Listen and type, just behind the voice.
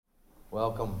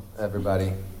Welcome,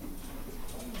 everybody.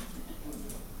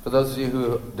 For those of you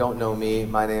who don't know me,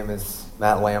 my name is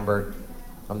Matt Lambert.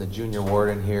 I'm the junior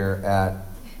warden here at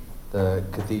the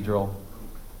cathedral.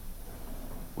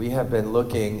 We have been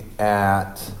looking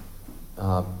at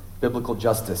biblical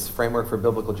justice, framework for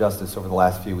biblical justice over the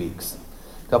last few weeks.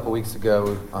 A couple weeks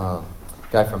ago, a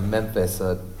guy from Memphis,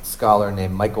 a scholar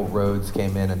named Michael Rhodes,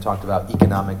 came in and talked about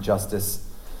economic justice.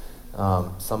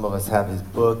 Some of us have his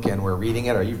book and we're reading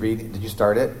it. Are you reading? Did you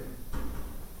start it?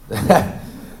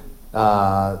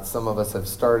 Some of us have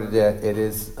started it. It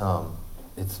is,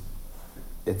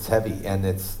 it's heavy and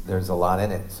there's a lot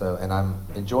in it. And I'm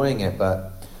enjoying it,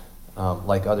 but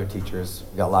like other teachers,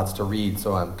 we've got lots to read,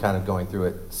 so I'm kind of going through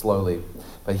it slowly.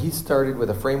 But he started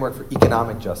with a framework for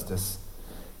economic justice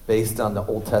based on the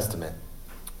Old Testament.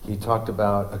 He talked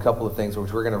about a couple of things,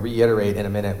 which we're going to reiterate in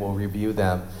a minute. We'll review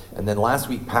them. And then last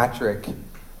week, Patrick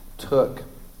took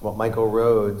what Michael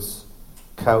Rhodes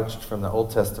couched from the Old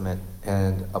Testament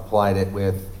and applied it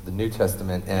with the New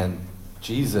Testament, and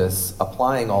Jesus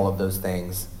applying all of those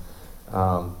things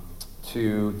in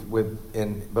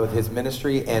both his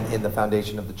ministry and in the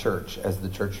foundation of the church as the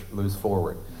church moves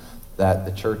forward. That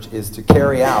the church is to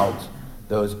carry out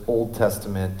those Old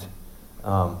Testament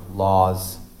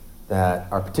laws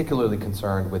that are particularly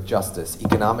concerned with justice,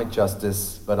 economic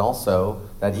justice, but also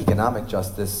that economic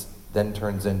justice then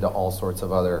turns into all sorts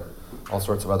of other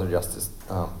justice,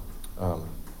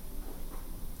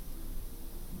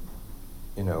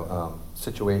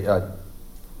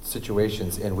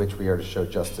 situations in which we are to show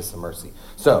justice and mercy.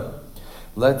 So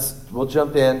we'll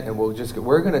jump in and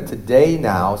we're going to today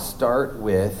now start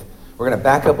with, we're going to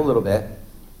back up a little bit.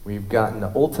 We've gotten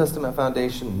the Old Testament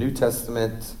foundation, New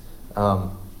Testament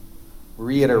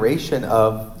reiteration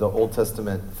of the Old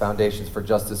Testament foundations for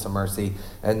justice and mercy,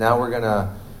 and now we're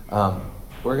gonna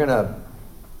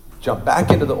jump back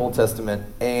into the Old Testament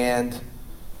and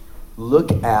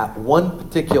look at one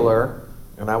particular,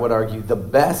 and I would argue the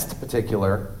best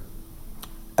particular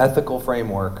ethical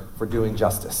framework for doing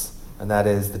justice, and that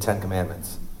is the Ten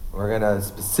Commandments. We're going to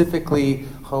specifically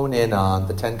hone in on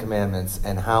the Ten Commandments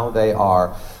and how they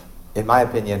are, in my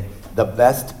opinion, the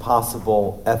best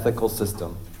possible ethical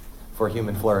system for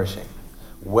human flourishing.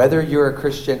 Whether you're a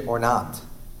Christian or not,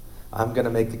 I'm going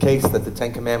to make the case that the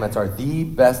Ten Commandments are the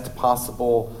best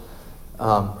possible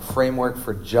framework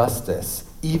for justice,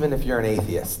 even if you're an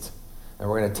atheist. And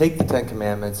we're going to take the Ten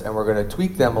Commandments and we're going to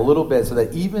tweak them a little bit so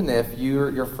that even if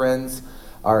your friends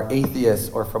are atheists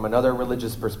or from another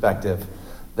religious perspective,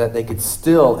 that they could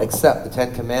still accept the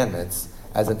Ten Commandments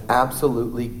as an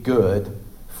absolutely good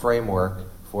framework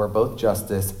for both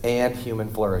justice and human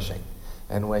flourishing.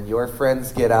 And when your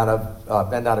friends get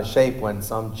bent out of shape when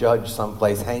some judge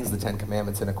someplace hangs the Ten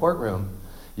Commandments in a courtroom,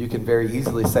 you can very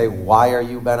easily say, why are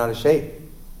you bent out of shape?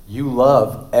 You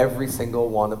love every single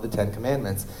one of the Ten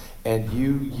Commandments, and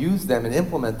you use them and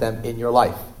implement them in your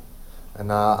life.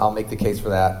 And I'll make the case for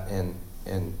that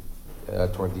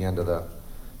toward the end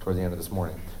of this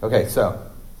morning. Okay, so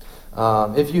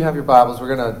if you have your Bibles,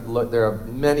 we're going to look. There are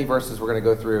many verses we're going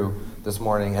to go through this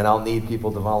morning, and I'll need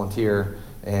people to volunteer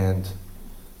and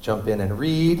jump in and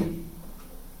read.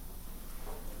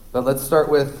 But let's start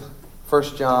with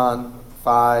 1 John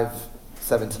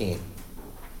 5:17.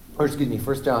 Or excuse me,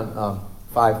 1 John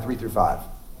 5:3-5.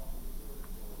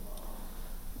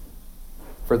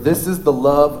 For this is the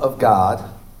love of God,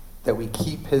 that we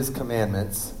keep his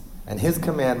commandments, and his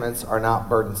commandments are not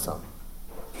burdensome.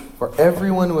 For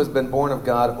everyone who has been born of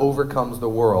God overcomes the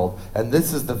world, and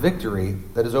this is the victory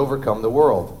that has overcome the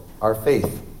world, our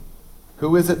faith.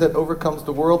 Who is it that overcomes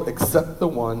the world except the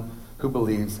one who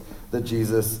believes that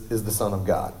Jesus is the Son of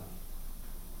God?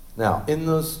 Now, in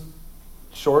those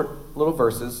short little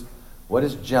verses, what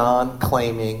is John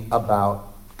claiming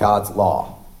about God's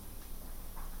law?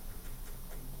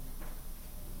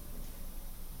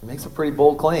 He makes a pretty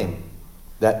bold claim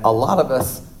that a lot of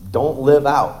us don't live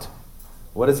out.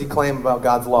 What does he claim about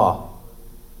God's law?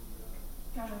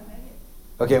 Gotta obey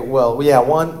it. Okay, well, yeah,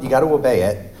 one, you got to obey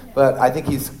it, but I think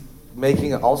he's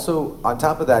making also, on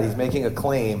top of that, he's making a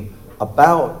claim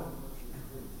about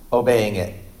obeying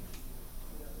it.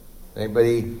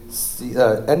 Anybody see,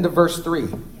 end of verse 3.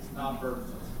 It's not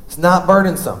burdensome. It's not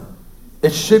burdensome.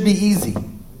 It should be easy.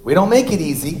 We don't make it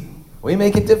easy. We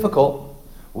make it difficult.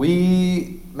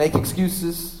 We make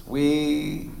excuses.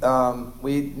 We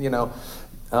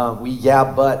yeah,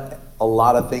 but a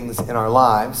lot of things in our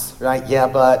lives, right? Yeah,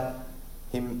 but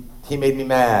he made me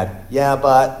mad. Yeah,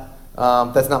 but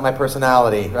that's not my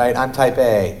personality, right? I'm type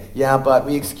A. Yeah, but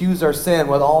we excuse our sin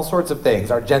with all sorts of things,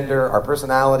 our gender, our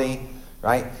personality,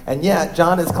 right? And yet,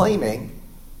 John is claiming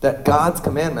that God's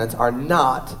commandments are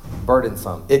not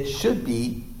burdensome. It should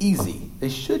be easy. It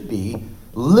should be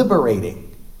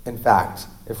liberating, in fact,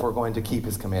 if we're going to keep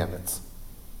his commandments.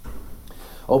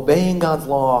 Obeying God's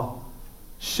law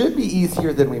should be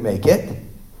easier than we make it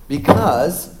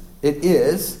because it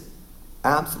is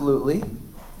absolutely,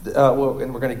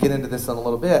 and we're going to get into this in a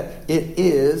little bit, it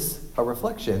is a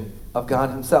reflection of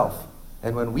God himself.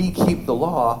 And when we keep the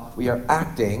law, we are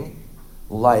acting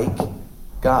like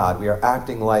God. We are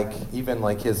acting like, even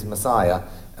like his Messiah.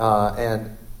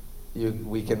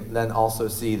 We can then also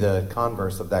see the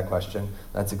converse of that question.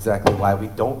 That's exactly why we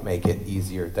don't make it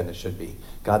easier than it should be.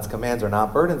 God's commands are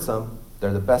not burdensome.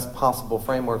 They're the best possible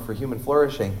framework for human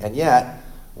flourishing. And yet,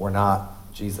 we're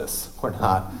not Jesus. We're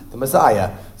not the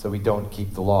Messiah. So we don't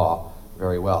keep the law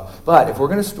very well. But if we're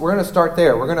going to start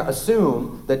there, we're going to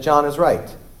assume that John is right.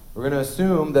 We're going to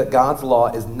assume that God's law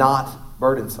is not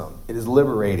burdensome. It is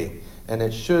liberating. And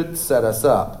it should set us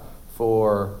up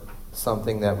for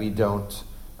something that we don't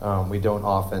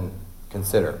often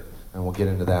consider. And we'll get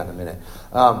into that in a minute.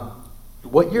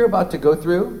 What you're about to go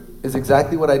through is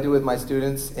exactly what I do with my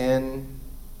students in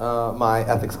my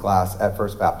ethics class at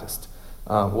First Baptist.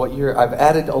 I've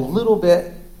added a little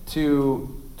bit to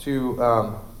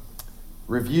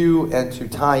review and to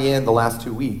tie in the last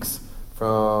 2 weeks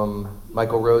from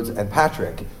Michael Rhodes and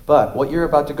Patrick. But what you're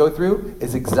about to go through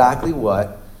is exactly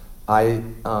what I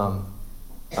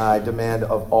demand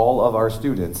of all of our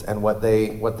students and what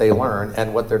they learn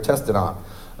and what they're tested on.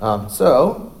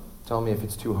 So tell me if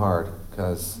it's too hard,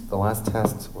 because the last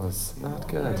test was not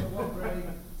good.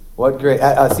 What grade?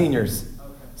 Seniors.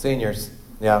 Okay. Seniors.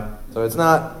 Yeah. So it's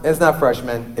not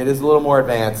freshmen. It is a little more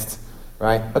advanced,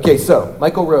 right? Okay. So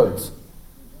Michael Rhodes.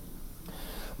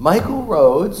 Michael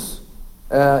Rhodes.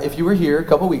 If you were here a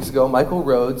couple weeks ago, Michael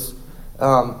Rhodes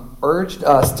urged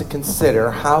us to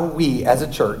consider how we, as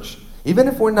a church, even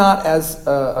if we're not as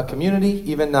a community,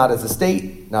 even not as a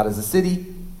state, not as a city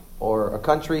or a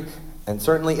country, and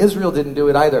certainly Israel didn't do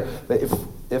it either, but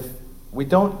if we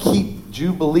don't keep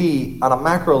Jubilee on a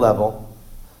macro level,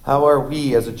 how are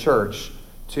we as a church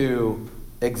to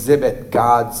exhibit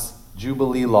God's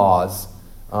Jubilee laws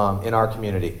in our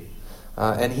community?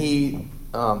 And he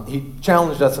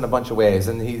challenged us in a bunch of ways,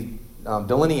 and he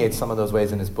delineates some of those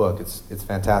ways in his book. It's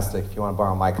fantastic. If you want to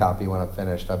borrow my copy when I'm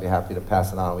finished, I'd be happy to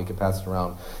pass it on. We can pass it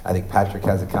around. I think Patrick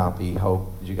has a copy.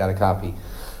 Hope, you got a copy?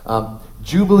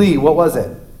 Jubilee, what was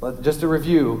it? Just to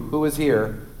review, who was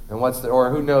here, and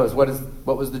who knows,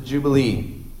 what was the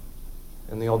Jubilee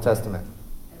in the Old Testament?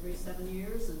 Every 7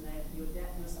 years, and that your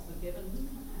debt was forgiven,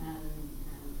 and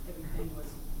everything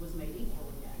was made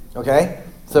equal again. Okay,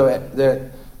 so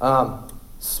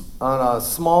on a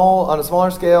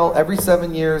smaller scale, every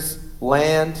 7 years,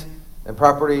 land and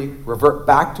property revert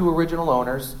back to original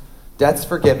owners. Debts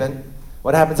forgiven.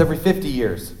 What happens every 50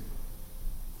 years?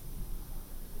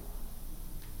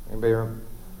 Anybody remember?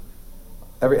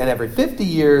 Every 50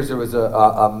 years, there was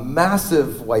a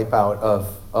massive wipeout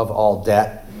of all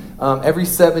debt. Every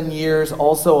 7 years,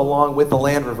 also along with the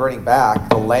land reverting back,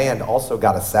 the land also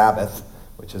got a Sabbath,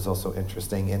 which is also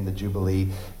interesting in the Jubilee.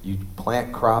 You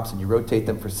plant crops and you rotate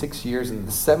them for 6 years, and in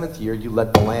the 7th year, you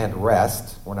let the land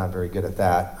rest. We're not very good at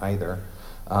that either.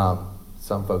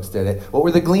 Some folks did it. What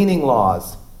were the gleaning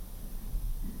laws?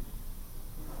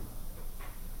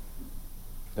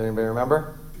 Anybody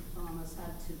remember? The farmers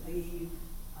had to leave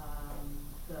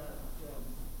the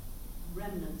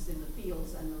remnants in the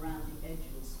fields and around the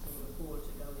edges for the poor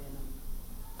to go in.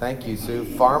 Thank you, Sue.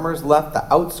 Farmers left the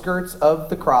outskirts of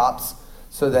the crops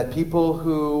so that people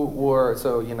who were,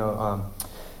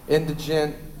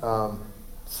 indigent,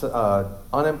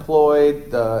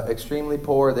 unemployed, the extremely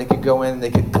poor, they could go in,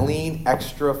 they could glean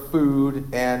extra food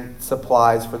and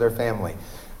supplies for their family.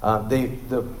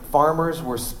 The farmers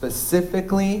were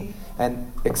specifically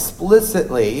and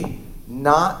explicitly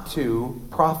not to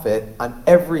profit on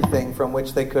everything from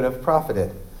which they could have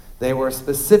profited. They were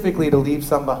specifically to leave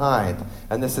some behind.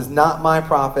 And this is not my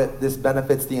profit. This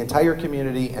benefits the entire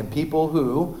community and people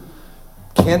who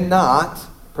cannot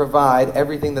provide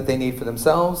everything that they need for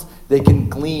themselves. They can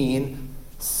glean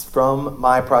from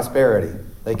my prosperity.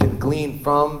 They can glean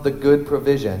from the good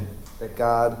provision that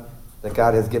God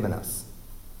has given us.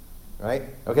 Right?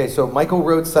 Okay, so Michael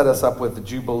Rhodes set us up with the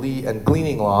Jubilee and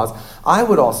gleaning laws. I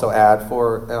would also add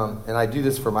and I do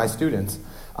this for my students,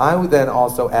 I would then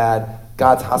also add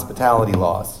God's hospitality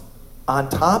laws. On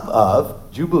top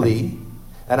of Jubilee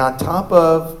and on top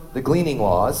of the gleaning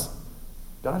laws,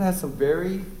 God has some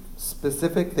very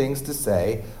specific things to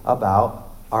say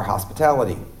about our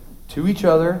hospitality to each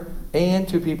other and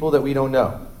to people that we don't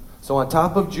know. So on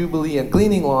top of Jubilee and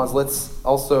gleaning laws, let's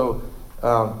also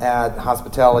add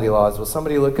hospitality laws. Will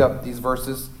somebody look up these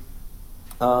verses?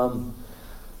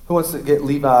 Who wants to get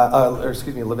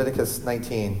Leviticus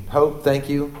 19? Hope, thank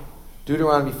you.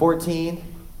 Deuteronomy 14.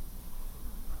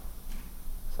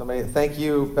 Somebody, thank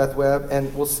you, Beth Webb.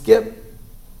 And we'll skip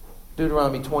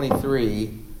Deuteronomy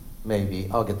 23, maybe.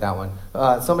 I'll get that one.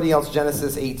 Somebody else,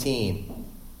 Genesis 18.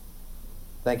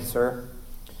 Thank you, sir.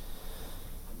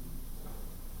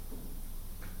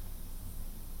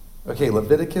 Okay,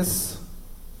 Leviticus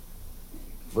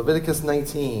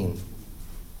 19.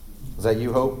 Is that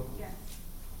you, Hope? Yes.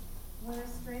 When a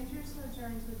stranger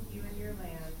sojourns with you in your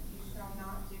land, you shall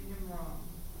not do him wrong.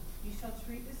 You shall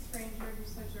treat the stranger who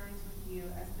sojourns with you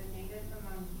as the native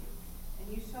among you, and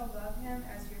you shall love him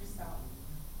as yourself.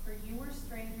 For you were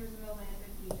strangers in the land of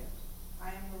Egypt. I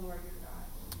am the Lord your God.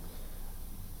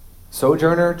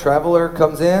 Sojourner, traveler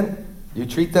comes in, you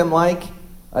treat them like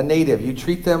a native. You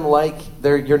treat them like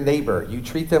they're your neighbor. You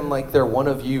treat them like they're one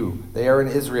of you. They are an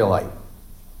Israelite.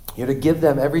 You're to give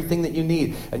them everything that you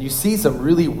need. And you see some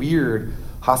really weird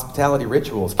hospitality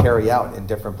rituals carry out in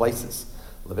different places.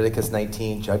 Leviticus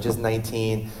 19, Judges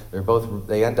 19,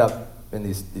 they end up in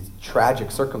these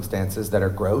tragic circumstances that are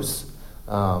gross.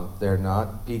 They're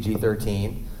not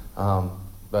PG-13,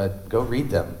 but go read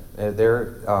them.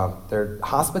 They're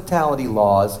hospitality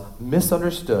laws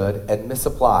misunderstood and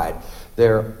misapplied.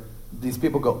 These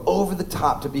people go over the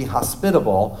top to be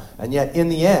hospitable, and yet in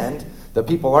the end, the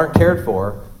people aren't cared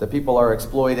for, the people are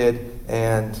exploited,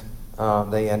 and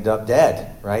they end up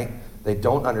dead, right? They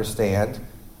don't understand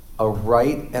a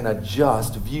right and a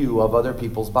just view of other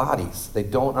people's bodies. They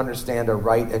don't understand a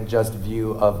right and just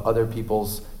view of other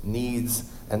people's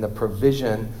needs and the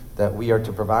provision that we are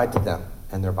to provide to them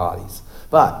and their bodies.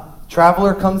 But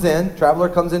traveler comes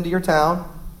into your town.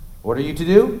 What are you to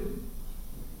do?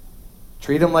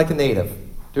 Treat him like a native.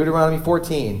 Deuteronomy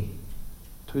 14,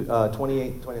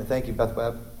 28, 20. Thank you, Beth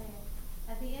Webb.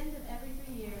 At the end of every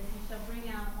 3 years, you shall bring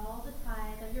out all the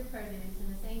tithe of your produce in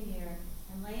the same year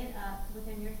and lay it up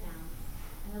within your towns.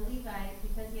 And the Levite,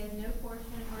 because he has no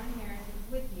portion or inheritance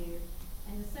with you,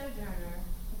 and the sojourner,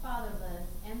 the fatherless,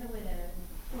 and the widow,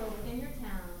 who are within your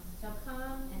towns, shall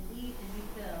come and eat and be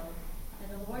filled, that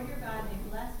the Lord your God may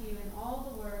bless you in all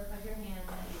the work of your hands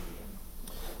that you do.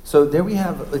 So there we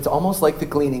have, it's almost like the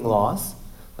gleaning laws,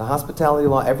 the hospitality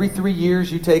law. Every 3 years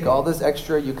you take all this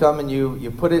extra, you come and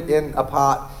you put it in a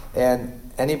pot, and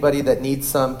anybody that needs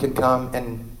some can come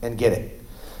and get it.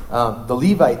 The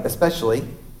Levite especially,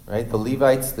 right? The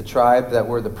Levites, the tribe that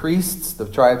were the priests, the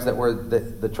tribes that were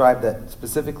the tribe that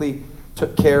specifically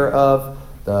took care of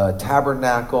the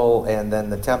tabernacle and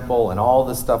then the temple and all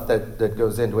the stuff that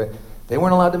goes into it. They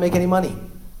weren't allowed to make any money.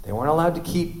 They weren't allowed to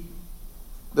keep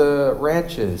the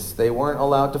ranches. They weren't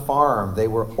allowed to farm. They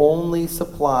were only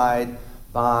supplied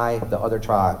by the other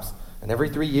tribes. And every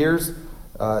 3 years,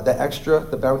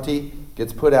 the bounty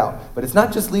gets put out. But it's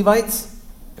not just Levites.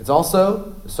 It's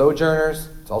also the sojourners.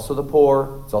 It's also the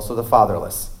poor. It's also the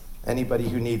fatherless. Anybody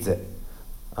who needs it.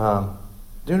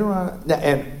 Deuteronomy,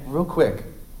 and real quick,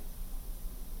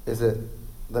 is it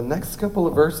the next couple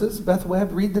of verses? Beth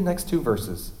Webb, read the next 2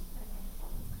 verses.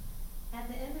 At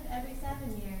the end of every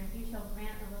 7 years, you shall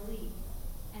grant a release,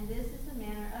 and this is the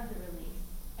manner of the release.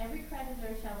 Every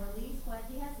creditor shall release what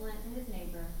he has lent to his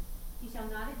neighbor. He shall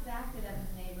not exact it of his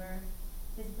neighbor,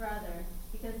 his brother,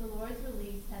 because the Lord's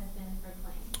release has been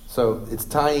proclaimed. So it's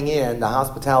tying in the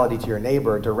hospitality to your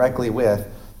neighbor directly with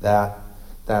that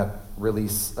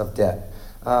release of debt.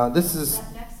 That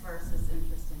next verse is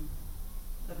interesting.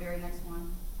 The very next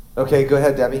one. Okay, go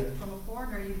ahead, Debbie. From a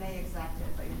foreigner you may exact it,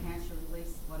 but your hand shall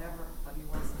release whatever of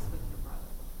yours is with your brother.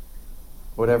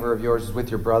 Whatever of yours is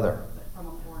with your brother. But from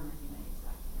a foreigner you may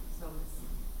exact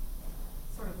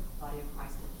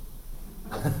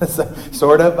it. So it's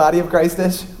sort of body of Christ-ish. Sort of body of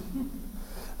Christ-ish?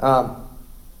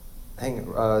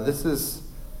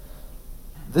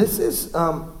 This is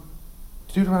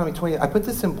Deuteronomy 20. I put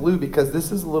this in blue because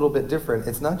this is a little bit different.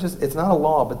 It's not a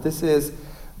law, but this is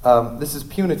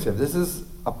punitive. This is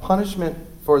a punishment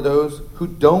for those who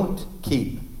don't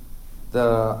keep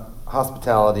the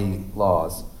hospitality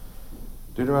laws.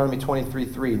 Deuteronomy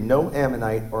 23:3. No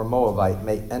Ammonite or Moabite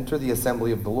may enter the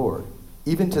assembly of the Lord.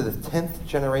 Even to the 10th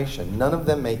generation, none of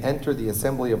them may enter the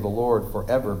assembly of the Lord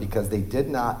forever, because they did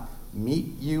not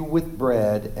meet you with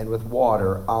bread and with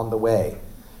water on the way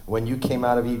when you came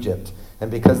out of Egypt,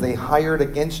 and because they hired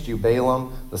against you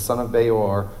Balaam, the son of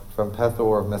Beor, from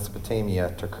Pethor of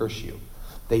Mesopotamia, to curse you.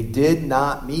 They did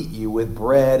not meet you with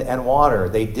bread and water.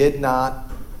 They did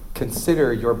not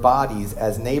consider your bodies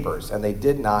as neighbors, and they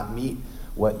did not meet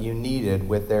what you needed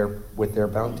with their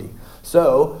bounty.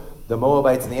 So the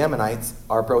Moabites and the Ammonites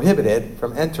are prohibited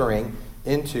from entering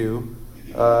into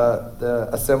the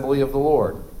assembly of the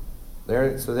Lord.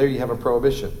 There you have a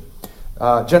prohibition.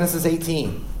 Genesis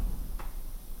 18.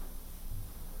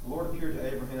 The Lord appeared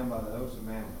to Abraham by the oaks of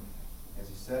Mamre, as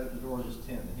he sat at the door of his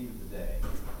tent in the heat of the day.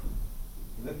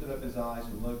 He lifted up his eyes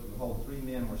and looked, and behold, 3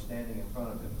 men were standing in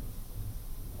front of him.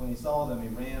 When he saw them, he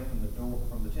ran from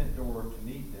the tent door to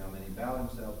meet them, and he bowed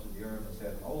himself to the earth and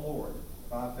said, O Lord,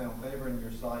 if I have found favor in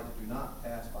your sight, do not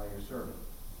pass by your servant.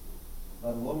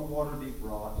 Let a little water be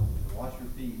brought, and wash your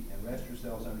feet, and rest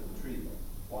yourselves under the tree,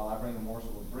 while I bring a morsel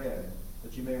of bread,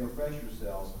 that you may refresh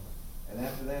yourselves, and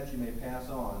after that you may pass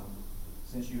on,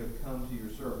 since you have come to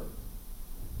your servant.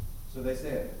 So they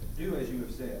said, Do as you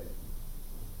have said.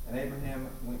 And Abraham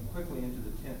went quickly into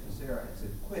the tent to Sarah and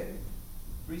said, Quick,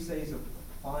 3 seahs of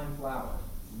fine flour,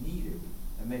 knead it,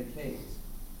 and make cakes.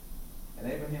 And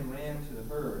Abraham ran to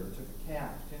the herd and took a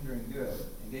calf, tender and good,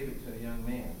 and gave it to a young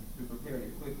man, who prepared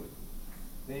it quickly.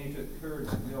 Then he took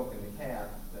curds and milk and the calf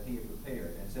that he had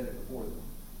prepared, and set it before them.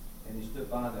 And he stood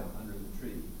by them under the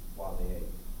tree while they ate.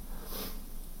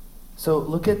 So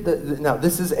look at now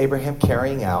this is Abraham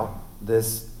carrying out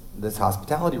this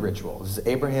hospitality ritual. This is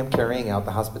Abraham carrying out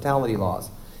the hospitality laws.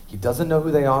 He doesn't know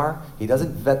who they are. He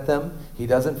doesn't vet them. He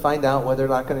doesn't find out whether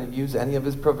they're not going to use any of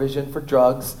his provision for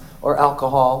drugs or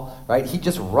alcohol, right? He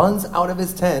just runs out of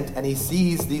his tent and he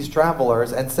sees these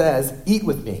travelers and says, Eat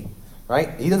with me,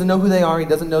 right? He doesn't know who they are. He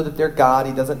doesn't know that they're God.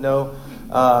 He doesn't know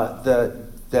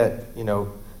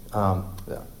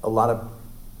a lot of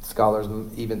scholars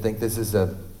even think this is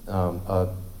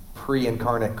a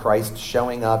pre-incarnate Christ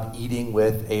showing up, eating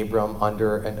with Abram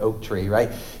under an oak tree,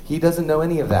 right? He doesn't know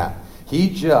any of that. He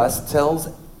just tells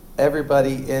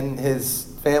everybody in his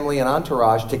family and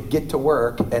entourage to get to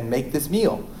work and make this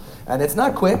meal. And it's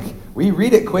not quick. We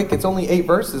read it quick. It's only 8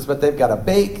 verses, but they've got to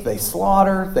bake, they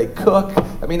slaughter, they cook.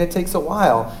 I mean, it takes a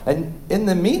while. And in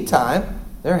the meantime,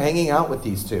 they're hanging out with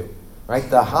these two, right?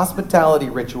 The hospitality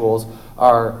rituals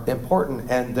are important,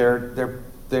 and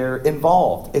they're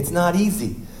involved. It's not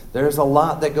easy. There's a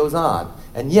lot that goes on.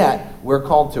 And yet, we're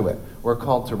called to it. We're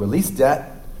called to release debt.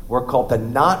 We're called to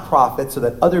not profit so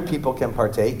that other people can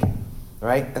partake,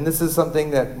 right? And this is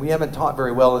something that we haven't taught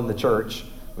very well in the church.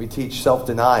 We teach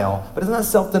self-denial. But it's not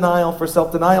self-denial for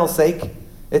self-denial's sake.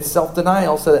 It's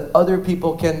self-denial so that other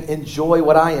people can enjoy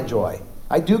what I enjoy.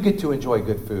 I do get to enjoy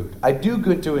good food. I do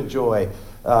get to enjoy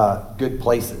good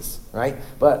places, right?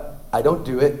 But I don't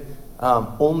do it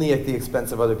only at the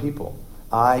expense of other people.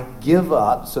 I give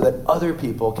up so that other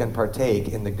people can partake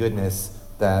in the goodness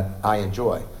that I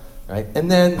enjoy, right?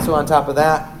 And then, so on top of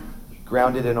that,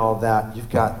 grounded in all of that, you've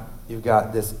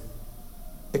got this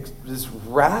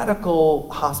radical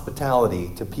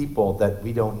hospitality to people that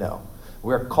we don't know.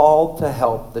 We're called to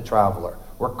help the traveler.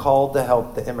 We're called to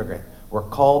help the immigrant. We're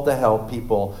called to help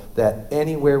people that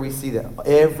anywhere we see that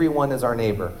everyone is our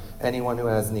neighbor, anyone who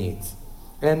has needs.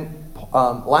 And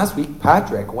last week,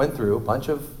 Patrick went through a bunch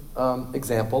of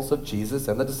examples of Jesus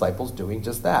and the disciples doing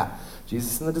just that.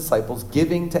 Jesus and the disciples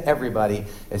giving to everybody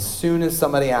as soon as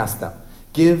somebody asks them.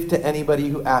 Give to anybody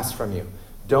who asks from you.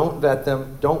 Don't vet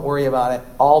them. Don't worry about it.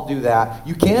 I'll do that.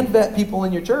 You can vet people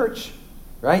in your church,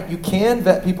 right? You can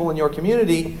vet people in your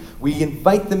community. We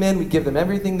invite them in. We give them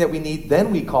everything that we need.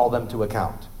 Then we call them to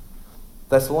account.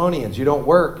 Thessalonians, you don't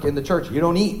work in the church. You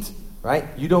don't eat, right?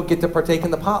 You don't get to partake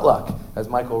in the potluck, as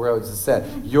Michael Rhodes has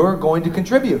said. You're going to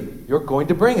contribute. You're going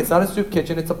to bring. It's not a soup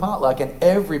kitchen. It's a potluck, and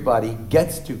everybody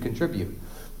gets to contribute.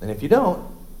 And if you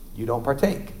don't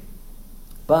partake.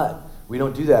 But we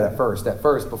don't do that at first. At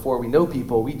first, before we know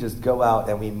people, we just go out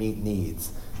and we meet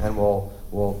needs, and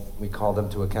we call them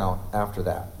to account after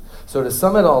that. So to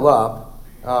sum it all up,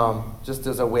 just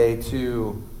as a way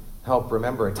to help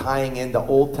remember, tying in the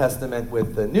Old Testament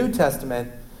with the New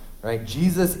Testament, right?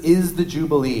 Jesus is the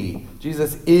Jubilee.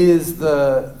 Jesus is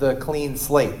the clean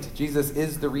slate. Jesus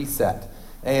is the reset.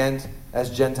 And as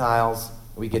Gentiles,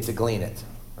 we get to glean it,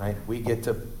 right? We get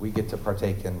to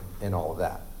partake in all of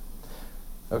that.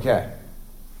 Okay.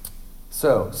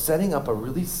 So, setting up a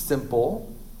really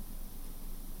simple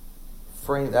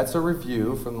frame. That's a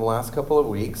review from the last couple of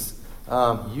weeks.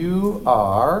 You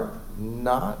are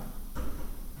not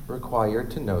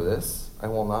required to know this. I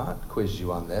will not quiz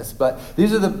you on this, but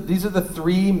these are the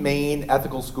 3 main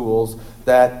ethical schools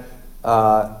that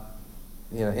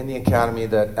in the academy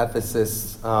that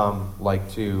ethicists like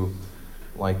to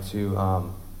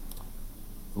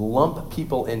lump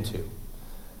people into.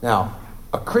 Now,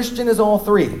 a Christian is all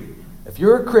 3. If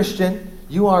you're a Christian,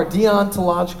 you are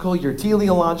deontological, you're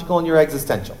teleological, and you're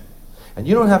existential. And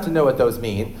you don't have to know what those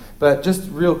mean, but just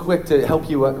real quick to help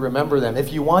you remember them,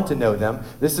 if you want to know them,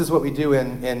 this is what we do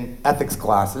in ethics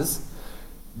classes.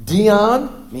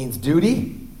 Deon means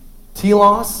duty.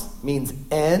 Telos means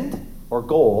end or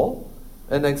goal.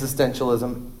 and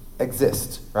existentialism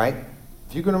exist, right?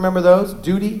 If you can remember those,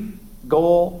 duty,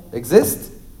 goal,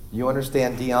 exist, you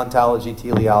understand deontology,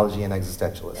 teleology, and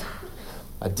existentialism.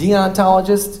 A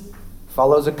deontologist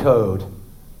follows a code,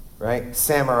 right?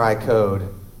 Samurai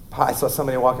code. I saw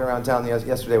somebody walking around town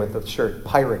yesterday with the shirt,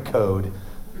 pirate code,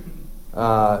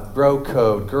 bro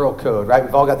code, girl code, right?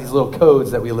 We've all got these little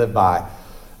codes that we live by.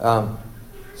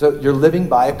 So you're living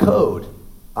by a code.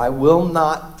 I will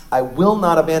not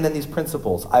abandon these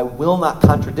principles. I will not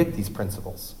contradict these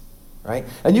principles, right?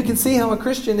 And you can see how a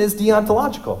Christian is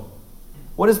deontological.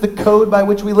 What is the code by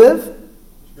which we live?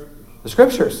 The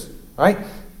Scriptures, right?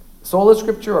 Sola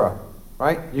Scriptura,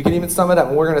 right? You can even sum it up,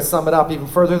 and we're going to sum it up even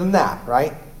further than that,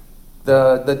 right?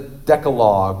 The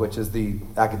Decalogue, which is the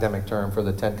academic term for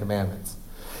the Ten Commandments.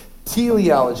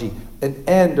 Teleology, an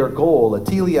end or goal. A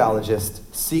teleologist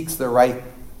seeks the right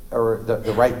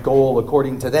goal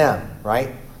according to them, right?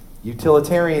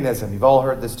 Utilitarianism, you've all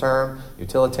heard this term,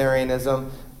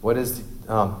 utilitarianism. What is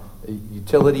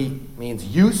utility means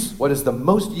use. What is the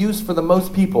most use for the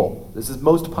most people? This is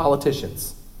most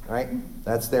politicians, right?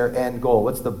 That's their end goal.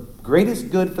 What's the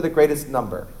greatest good for the greatest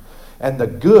number? And the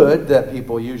good that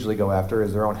people usually go after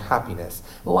is their own happiness.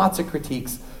 Lots of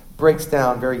critiques, breaks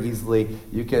down very easily.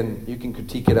 You can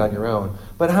critique it on your own.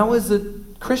 But how is a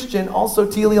Christian also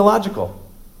teleological?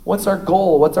 What's our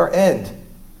goal? What's our end?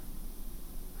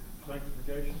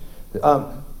 Sanctification.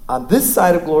 On this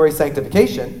side of glory,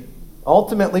 sanctification.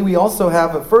 Ultimately, we also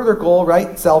have a further goal,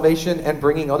 right? Salvation and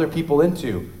bringing other people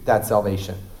into that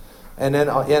salvation. And then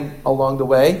along the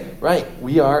way, right,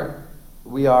 we are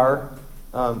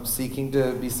seeking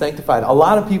to be sanctified. A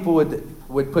lot of people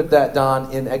would put that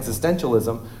down in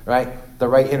existentialism, right? The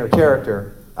right inner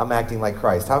character. I'm acting like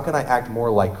Christ. How can I act more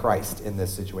like Christ in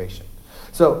this situation?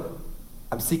 So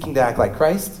I'm seeking to act like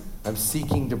Christ. I'm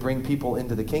seeking to bring people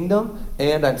into the kingdom,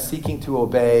 and I'm seeking to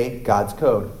obey God's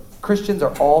code. Christians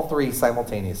are all three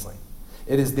simultaneously.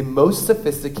 It is the most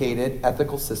sophisticated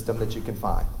ethical system that you can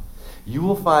find. You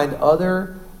will find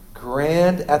other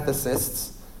grand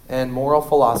ethicists and moral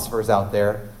philosophers out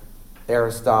there,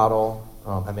 Aristotle,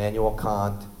 Immanuel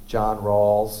Kant, John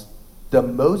Rawls. The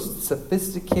most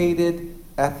sophisticated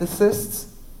ethicists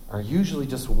are usually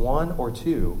just one or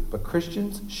two, but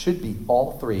Christians should be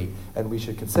all three, and we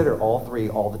should consider all three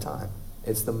all the time.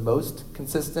 It's the most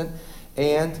consistent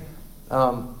and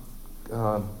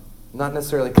not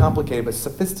necessarily complicated, but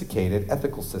sophisticated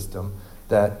ethical system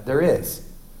that there is.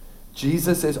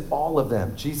 Jesus is all of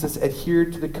them. Jesus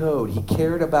adhered to the code. He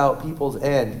cared about people's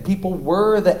end. People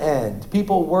were the end.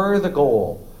 People were the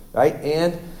goal, right?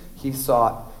 And he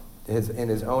sought, in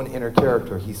his own inner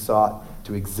character, he sought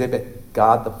to exhibit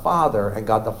God the Father and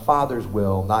God the Father's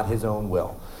will, not his own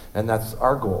will. And that's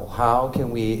our goal. How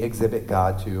can we exhibit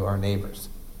God to our neighbors?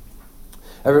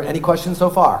 Any questions so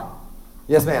far?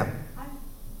 Yes, ma'am.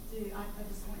 I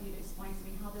just want you to explain to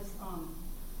me how this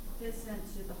fits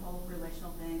into the whole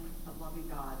relational thing of loving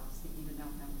God, seeking to know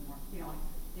him more. You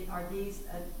know, are these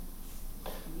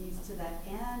to that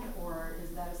end, or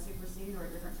is that a superseding or a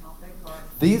different topic? Or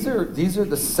These are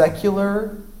the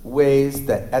secular ways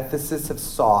that ethicists have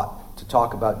sought to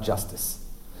talk about justice.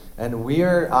 And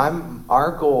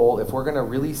our goal, if we're going to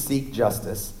really seek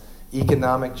justice,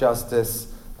 economic justice,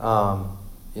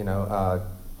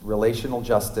 relational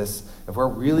justice, if we're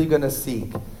really going to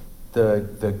seek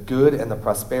the good and the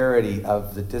prosperity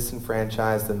of the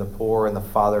disenfranchised and the poor and the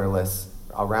fatherless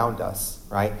around us,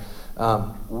 right?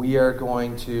 We are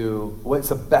going to, what's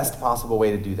the best possible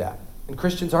way to do that? And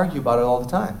Christians argue about it all the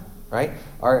time, right?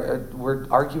 We're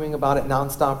arguing about it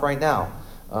nonstop right now.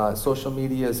 Social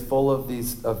media is full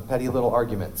of petty little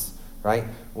arguments, right?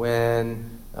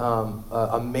 When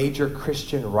a major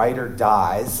Christian writer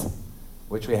dies,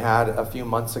 which we had a few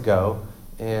months ago,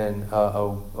 in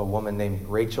a woman named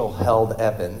Rachel Held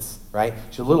Evans, right?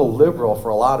 She's a little liberal for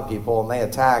a lot of people, and they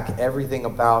attack everything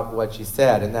about what she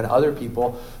said. And then other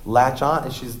people latch on,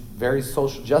 and she's very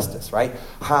social justice, right?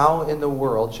 How in the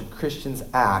world should Christians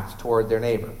act toward their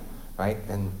neighbor, right?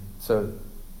 And so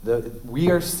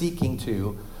we are seeking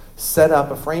to set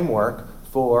up a framework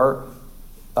for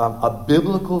a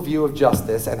biblical view of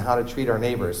justice and how to treat our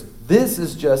neighbors. This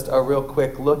is just a real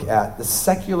quick look at the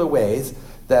secular ways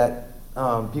that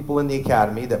people in the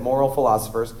academy, that moral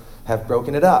philosophers have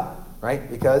broken it up, right?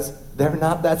 Because they're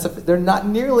not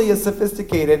nearly as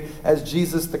sophisticated as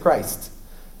Jesus the Christ.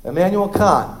 Immanuel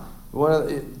Kant, one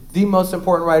of the most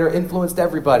important writer, influenced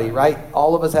everybody, right?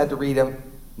 All of us had to read him.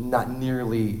 Not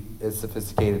nearly as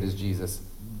sophisticated as Jesus.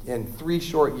 In 3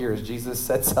 short years, Jesus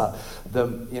sets up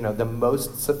the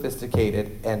most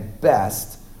sophisticated and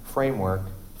best framework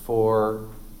for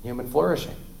human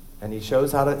flourishing. And he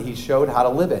showed how to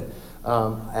live it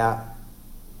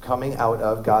coming out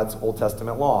of God's Old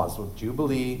Testament laws, with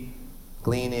Jubilee,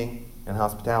 gleaning, and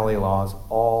hospitality laws,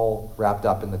 all wrapped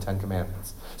up in the Ten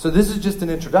Commandments. So this is just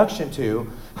an introduction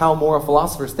to how moral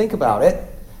philosophers think about it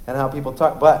and how people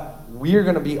talk. But we're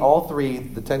going to be all three.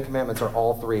 The Ten Commandments are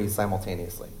all three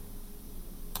simultaneously.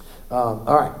 All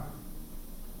right.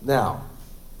 Now,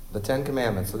 the Ten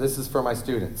Commandments. So this is for my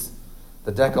students.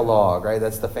 The Decalogue, right?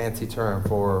 That's the fancy term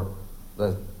for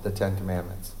the Ten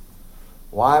Commandments.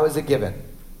 Why was it given?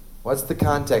 What's the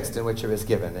context in which it was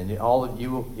given? And you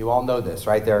all know this,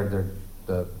 right?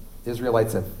 The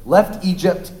Israelites have left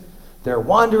Egypt. They're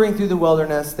wandering through the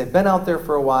wilderness. They've been out there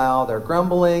for a while. They're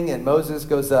grumbling, and Moses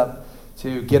goes up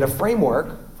to get a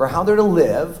framework for how they're to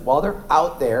live while they're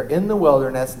out there in the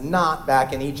wilderness, not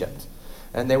back in Egypt.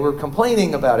 And they were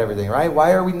complaining about everything, right?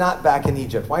 Why are we not back in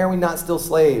Egypt? Why are we not still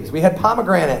slaves? We had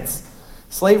pomegranates.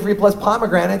 Slavery plus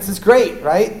pomegranates is great,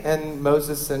 right? And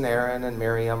Moses and Aaron and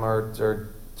Miriam are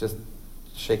just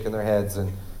shaking their heads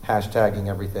and hashtagging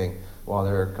everything while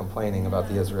they're complaining about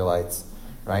the Israelites,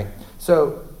 right?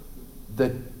 So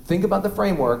think about the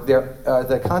framework,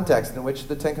 the context in which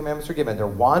the Ten Commandments are given. They're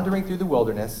wandering through the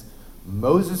wilderness.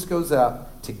 Moses goes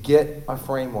up to get a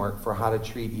framework for how to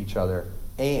treat each other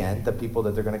and the people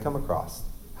that they're going to come across.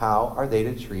 How are they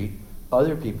to treat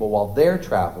other people while they're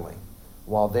traveling,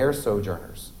 while they're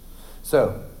sojourners?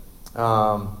 So,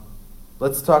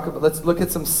 let's look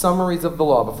at some summaries of the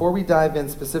law. Before we dive in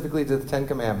specifically to the Ten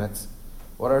Commandments,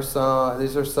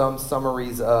 these are some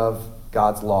summaries of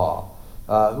God's law.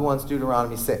 Who wants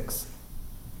Deuteronomy 6?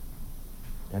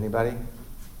 Anybody?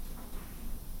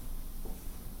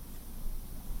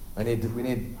 We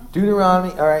need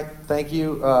Deuteronomy. All right, thank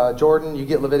you. Jordan, you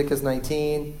get Leviticus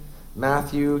 19.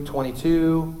 Matthew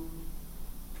 22.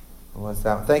 What's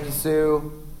that? Thank you,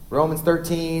 Sue. Romans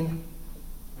 13.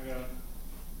 I got it.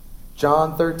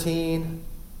 John 13.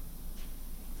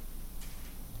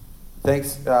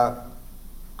 Thanks,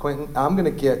 Quentin. I'm going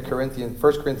to get 1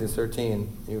 Corinthians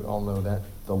 13. You all know that,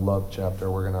 the love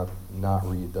chapter. We're going to not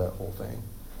read that whole thing.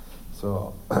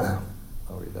 So I'll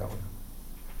read that one.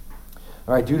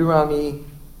 All right, Deuteronomy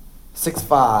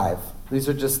 6:5. These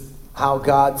are just how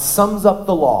God sums up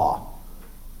the law.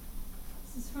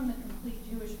 This is from the Complete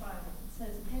Jewish Bible. It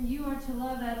says, "And you are to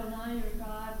love Adonai your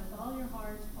God with all your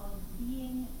heart, all your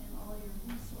being, and all your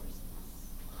resources."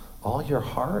 All your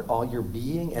heart, all your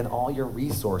being, and all your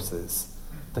resources.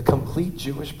 The Complete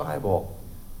Jewish Bible.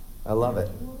 I love it.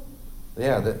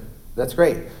 Yeah, that's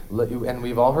great. And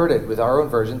we've all heard it with our own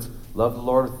versions. Love the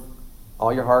Lord with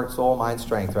all your heart, soul, mind,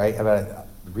 strength, right? About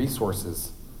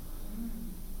resources.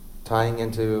 Tying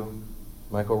into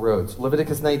Michael Rhodes.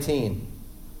 Leviticus 19.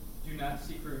 Do not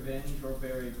seek revenge or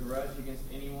bear a grudge against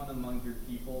anyone among your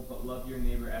people, but love your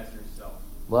neighbor as yourself.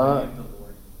 I am the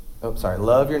Lord.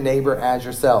 Love your neighbor as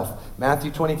yourself. Matthew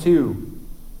 22.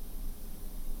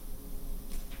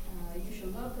 You shall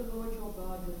love the Lord your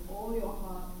God with all your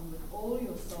heart and with all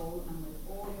your soul and with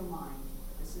all your mind.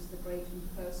 This is the great and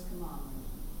first commandment.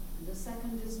 And the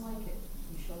second is like it.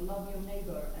 You shall love your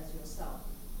neighbor as yourself.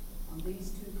 On these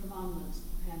two commandments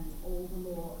depend all the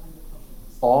law and the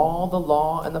prophets. All the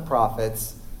law and the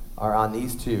prophets are on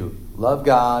these two. Love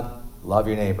God, love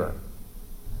your neighbor.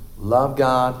 Love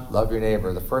God, love your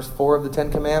neighbor. The first 4 of the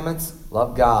 10 Commandments,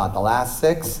 love God. The last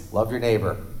 6, love your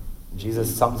neighbor.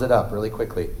 Jesus sums it up really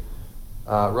quickly.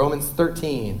 Romans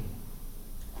 13.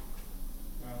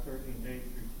 13, 8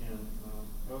 through 10.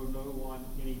 Owe no one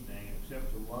anything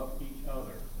except to love each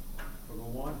other. For the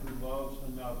one who loves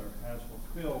another has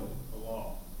fulfilled the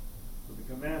law. For the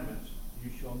commandments, you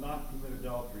shall not commit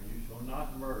adultery, you shall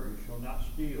not murder, you shall not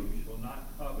steal, you shall not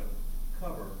cover,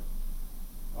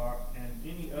 and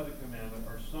any other commandment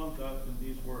are summed up in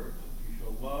these words. You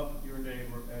shall love your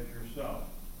neighbor as yourself.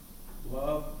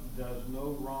 Love does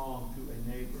no wrong to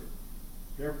a neighbor.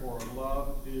 Therefore,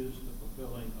 love is the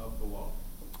fulfilling of the law.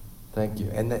 Thank you.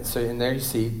 And there you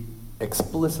see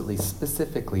explicitly,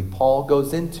 specifically, Paul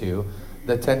goes into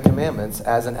the 10 Commandments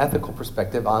as an ethical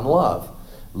perspective on love.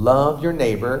 Love your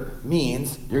neighbor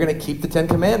means you're going to keep the 10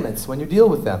 Commandments when you deal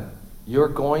with them. You're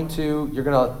going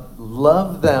to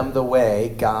love them the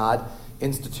way God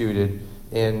instituted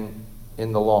in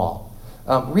the law.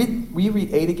 Will you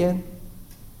read 8 again?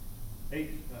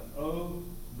 8, owe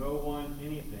no one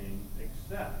anything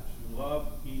except to love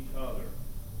each other.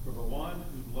 For the one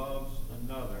who loves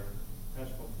another has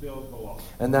fulfilled the law.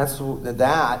 And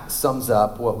that sums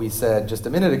up what we said just a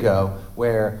minute ago,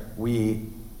 where we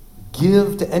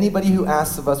give to anybody who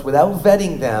asks of us without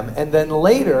vetting them, and then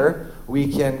later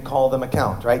we can call them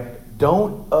account, right?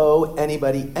 Don't owe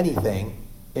anybody anything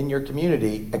in your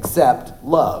community except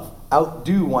love.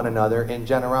 Outdo one another in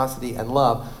generosity and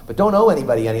love, but don't owe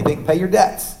anybody anything. Pay your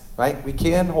debts, right? We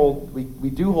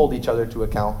do hold each other to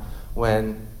account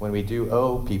when we do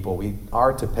owe people. We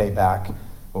are to pay back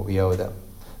what we owe them.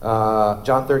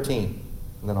 John 13,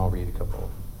 and then I'll read a couple.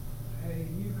 A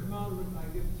new commandment I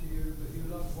give to you, that you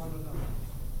love one another,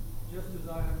 just as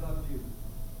I have loved you.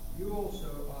 You also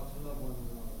are to love one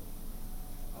another.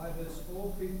 By this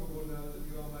all people will know that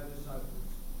you are my disciples,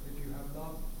 if you have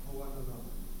love for one another.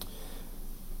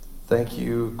 Thank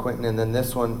you, Quentin. And then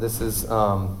this is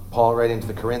Paul writing to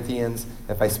the Corinthians.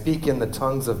 If I speak in the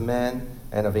tongues of men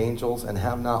and of angels and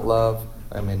have not love,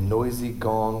 I'm a noisy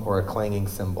gong or a clanging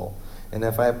cymbal. And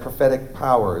if I have prophetic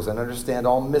powers and understand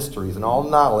all mysteries and all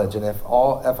knowledge, and if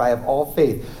I have all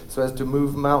faith so as to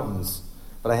move mountains,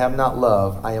 but I have not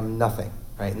love, I am nothing.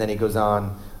 Right? And then he goes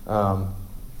on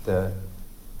the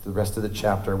rest of the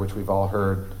chapter, which we've all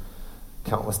heard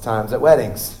countless times at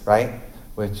weddings, right?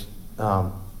 Which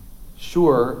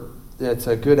sure, it's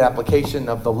a good application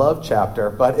of the love chapter,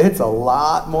 but it's a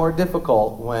lot more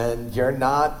difficult when you're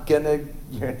not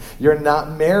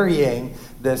marrying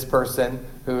this person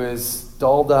who is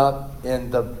dolled up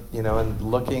in the, and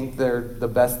looking the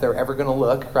best they're ever going to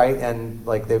look, right? And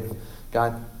like they've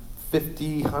got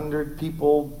 50, 100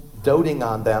 people doting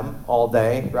on them all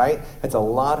day, right? It's a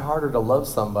lot harder to love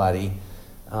somebody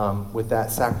with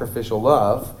that sacrificial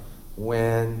love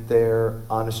when they're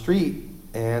on a street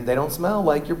and they don't smell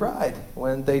like your bride,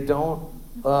 when they don't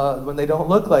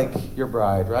look like your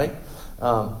bride, right?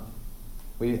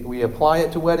 We apply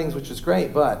it to weddings, which is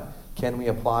great, but can we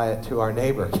apply it to our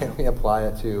neighbor? Can we apply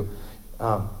it to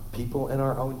people in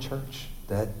our own church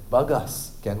that bug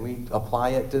us? Can we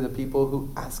apply it to the people who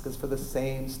ask us for the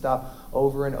same stuff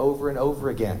over and over and over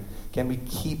again? Can we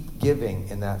keep giving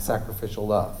in that sacrificial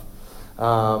love?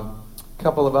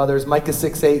 Couple of others. Micah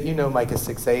 6:8. You know Micah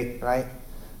 6:8, right?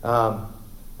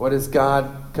 What does God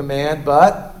command?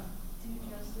 But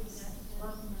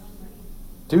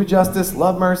do justice,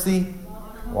 love mercy,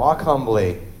 walk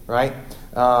humbly, right?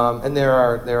 And there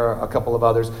are a couple of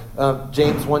others.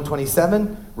 James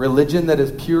 1:27, religion that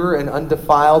is pure and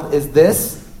undefiled is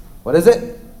this. What is it? Do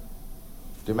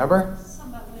you remember?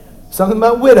 Something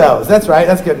about widows. That's right.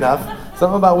 That's good enough.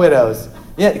 Something about widows.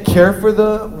 Yeah, care for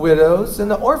the widows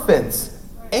and the orphans.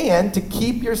 And to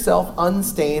keep yourself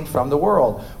unstained from the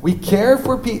world. We care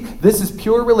for people. This is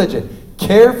pure religion.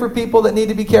 Care for people that need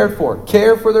to be cared for.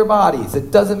 Care for their bodies.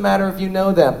 It doesn't matter if you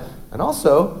know them. And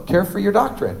also, care for your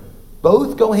doctrine.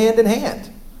 Both go hand in hand,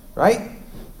 right?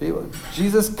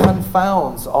 Jesus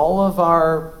confounds all of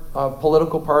our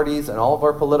political parties and all of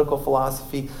our political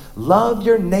philosophy. Love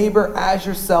your neighbor as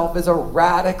yourself is a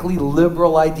radically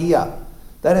liberal idea.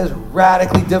 That is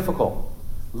radically difficult.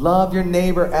 Love your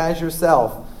neighbor as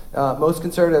yourself. Most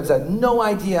conservatives have no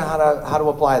idea how to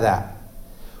apply that.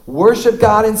 Worship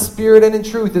God in spirit and in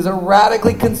truth is a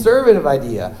radically conservative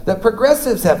idea that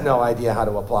progressives have no idea how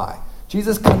to apply.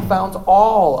 Jesus confounds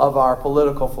all of our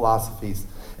political philosophies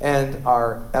and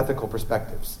our ethical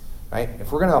perspectives, right?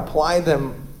 If we're going to apply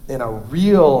them in a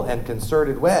real and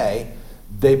concerted way,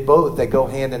 they go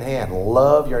hand in hand.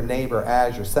 Love your neighbor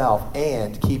as yourself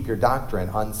and keep your doctrine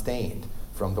unstained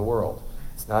from the world.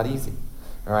 It's not easy.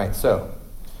 All right, so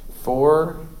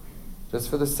just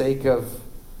for the sake of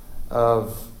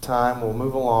time, we'll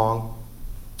move along.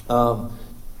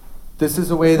 This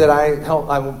is a way that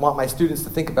I want my students to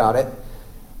think about it.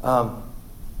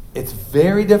 It's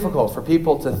very difficult for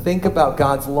people to think about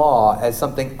God's law as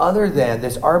something other than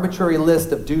this arbitrary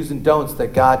list of do's and don'ts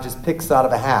that God just picks out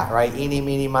of a hat, right? Eeny,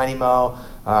 meeny, miny, mo,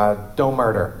 don't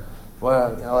murder.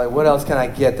 What else can I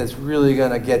get that's really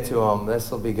going to get to them? This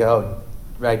will be good,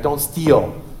 right? Don't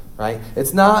steal, right?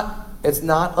 It's not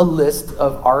a list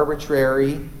of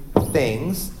arbitrary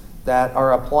things that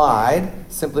are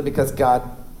applied simply because God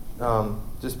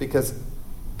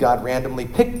randomly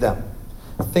picked them.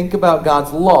 Think about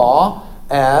God's law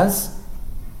as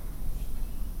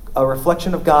a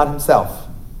reflection of God himself.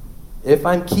 If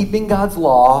I'm keeping God's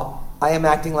law, I am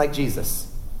acting like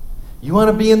Jesus. You want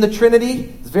to be in the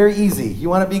Trinity? It's very easy. You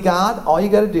want to be God? All you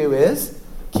got to do is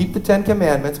keep the 10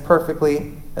 Commandments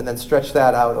perfectly and then stretch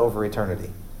that out over eternity.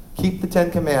 Keep the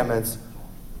 10 Commandments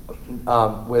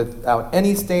without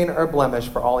any stain or blemish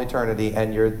for all eternity,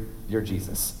 and you're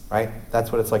Jesus, right?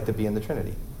 That's what it's like to be in the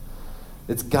Trinity.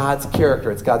 It's God's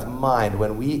character. It's God's mind.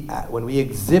 When we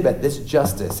exhibit this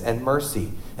justice and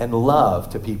mercy and love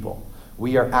to people,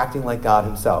 we are acting like God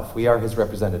himself. We are his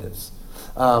representatives.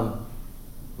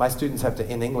 My students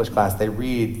in English class, they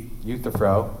read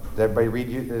Euthyphro.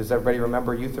 Does everybody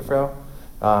remember Euthyphro?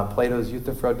 Plato's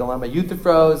Euthyphro dilemma.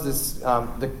 Euthyphro is this,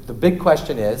 the big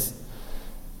question is,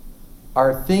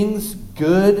 are things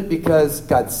good because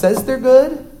God says they're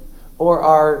good?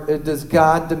 Or does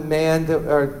God demand,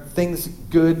 are things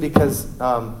good because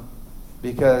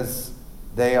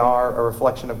they are a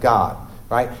reflection of God,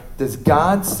 right? Does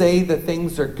God say that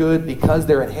things are good because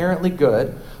they're inherently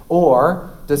good?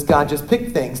 Or does God just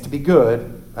pick things to be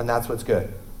good, and that's what's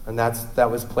good? And that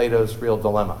was Plato's real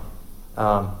dilemma.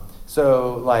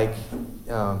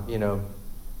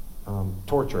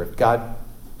 Torture. If God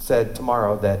said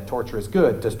tomorrow that torture is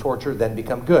good, does torture then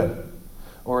become good?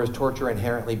 Or is torture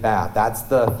inherently bad? That's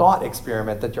the thought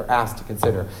experiment that you're asked to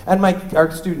consider. And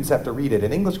our students have to read it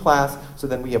in English class, so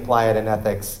then we apply it in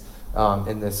ethics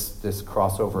in this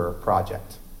crossover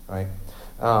project, right?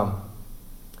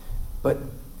 But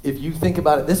if you think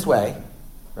about it this way,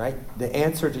 right, the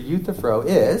answer to Euthyphro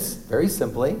is, very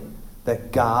simply,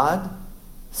 that God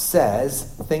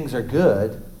says things are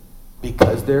good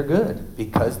because they're good,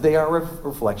 because they are a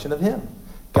reflection of Him.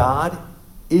 God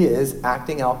is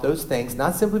acting out those things,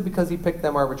 not simply because He picked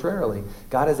them arbitrarily.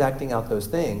 God is acting out those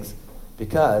things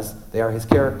because they are His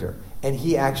character. And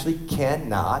He actually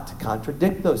cannot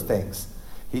contradict those things.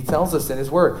 He tells us in His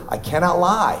Word, I cannot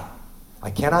lie. I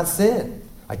cannot sin.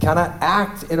 I cannot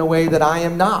act in a way that I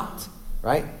am not.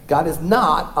 Right? God is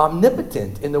not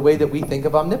omnipotent in the way that we think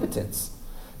of omnipotence.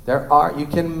 You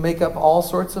can make up all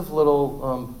sorts of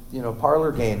little,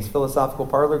 parlor games, philosophical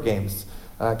parlor games.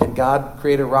 Can God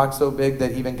create a rock so big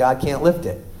that even God can't lift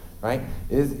it? Right?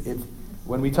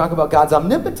 When we talk about God's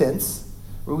omnipotence,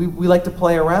 we like to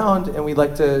play around and we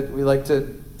like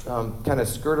to kind of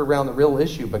skirt around the real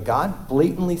issue. But God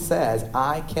blatantly says,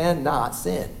 I cannot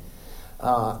sin,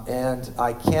 and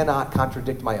I cannot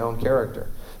contradict my own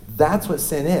character. That's what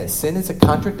sin is. Sin is a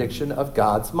contradiction of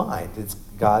God's mind. It's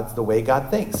the way God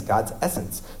thinks, God's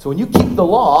essence. So when you keep the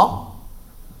law,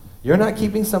 you're not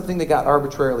keeping something that God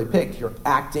arbitrarily picked. You're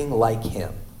acting like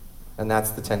Him. And that's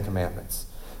the 10 Commandments.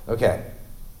 Okay.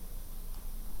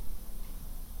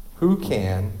 Who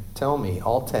can tell me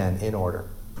all 10 in order?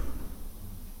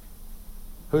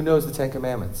 Who knows the 10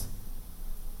 Commandments?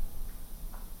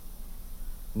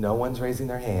 No one's raising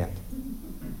their hand.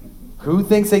 Who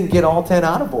thinks they can get all 10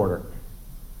 out of order?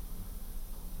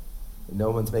 No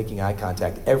one's making eye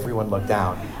contact. Everyone look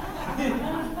down.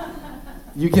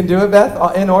 You can do it,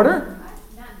 Beth, in order?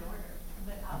 Not in order,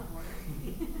 but out of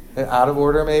order. Out of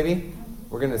order, maybe?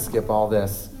 We're going to skip all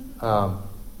this. Wait. I have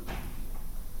to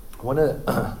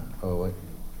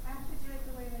do it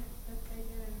the way that they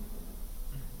do in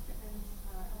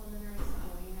elementary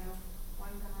school,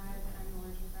 one God, and the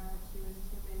Lord your God, two is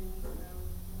too many, so no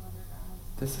other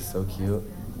gods. This is so cute.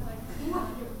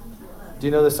 Do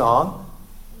you know the song?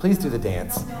 Please do the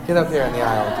dance. Get up here in the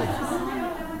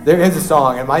aisle. There is a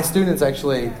song, and my students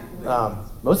actually,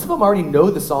 most of them already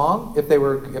know the song. If they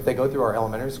go through our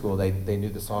elementary school, they knew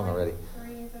the song already.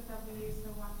 Three is a W,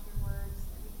 so watch your words.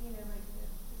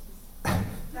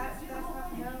 That's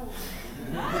not, no.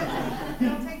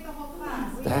 Don't take the whole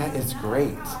class. That is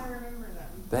great. That's how I remember them.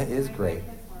 That is My great. kids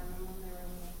learn them when they were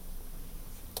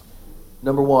little.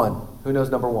 Number 1. Who knows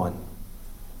number 1? No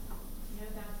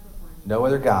gods before me. No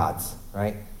other gods,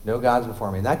 right? No gods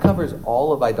before me. And that covers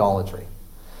all of idolatry.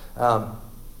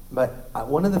 But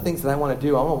one of the things that I want to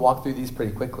do, I want to walk through these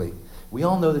pretty quickly. We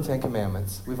all know the 10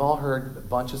 Commandments. We've all heard a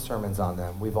bunch of sermons on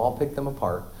them. We've all picked them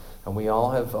apart, and we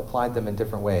all have applied them in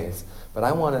different ways. But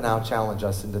I want to now challenge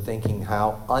us into thinking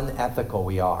how unethical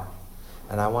we are.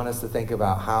 And I want us to think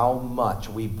about how much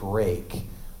we break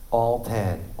all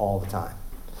 10 all the time.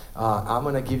 I'm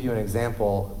going to give you an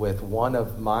example with one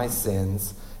of my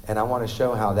sins, and I want to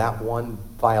show how that one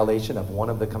violation of one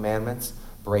of the commandments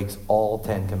breaks all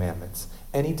 10 commandments.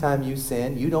 Anytime you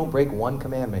sin, you don't break one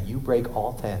commandment, you break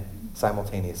all 10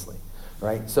 simultaneously,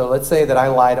 right? So let's say that I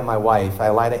lie to my wife, I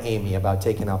lie to Amy about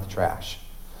taking out the trash.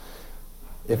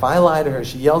 If I lie to her,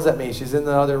 she yells at me, she's in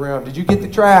the other room, did you get the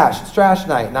trash? It's trash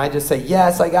night. And I just say,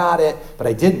 yes, I got it, but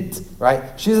I didn't, right?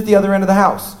 She's at the other end of the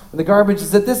house, and the garbage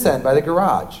is at this end by the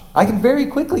garage. I can very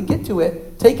quickly get to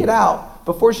it, take it out,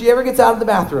 before she ever gets out of the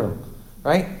bathroom,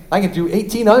 right? I can do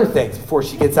 18 other things before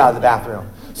she gets out of the bathroom.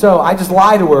 So I just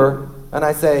lie to her, and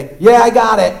I say, yeah, I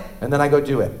got it, and then I go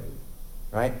do it,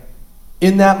 right?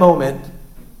 In that moment,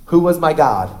 who was my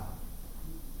God?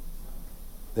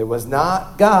 It was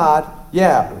not God.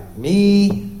 Yeah,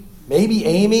 me, maybe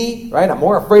Amy, right? I'm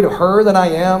more afraid of her than I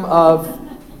am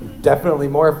definitely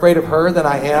more afraid of her than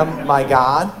I am my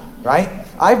God, right?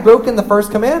 I've broken the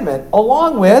first commandment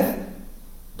along with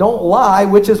don't lie,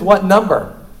 which is what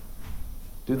number?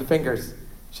 Do the fingers.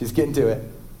 She's getting to it.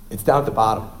 It's down at the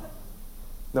bottom.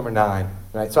 Number 9.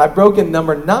 Right? So I've broken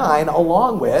number 9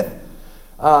 along with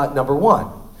number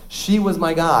 1. She was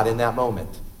my God in that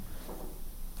moment.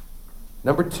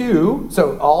 Number 2,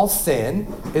 so all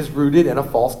sin is rooted in a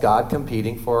false God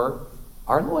competing for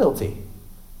our loyalty.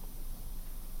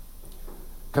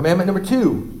 Commandment number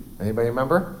 2. Anybody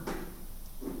remember?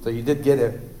 So you did get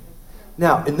it.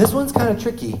 Now, and this one's kind of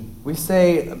tricky. We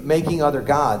say making other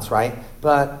gods, right?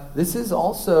 But this is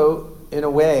also, in a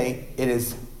way, it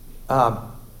is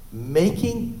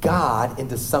making God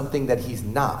into something that he's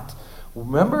not.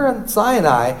 Remember in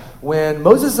Sinai, when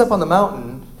Moses is up on the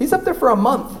mountain, he's up there for a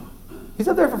month. He's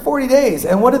up there for 40 days.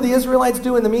 And what did the Israelites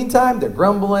do in the meantime? They're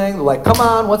grumbling. They're like, come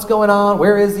on, what's going on?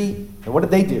 Where is he? And what did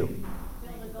they do?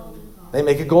 They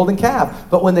make a golden calf.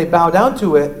 But when they bow down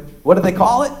to it, what do they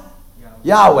call it?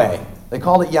 Yahweh. They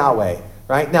called it Yahweh.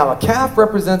 Right? Now, a calf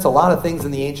represents a lot of things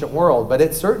in the ancient world, but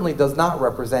it certainly does not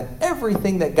represent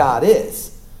everything that God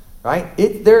is. Right?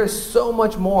 There is so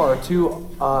much more to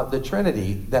the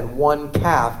Trinity than one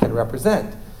calf can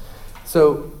represent.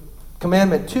 So,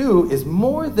 Commandment 2 is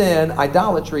more than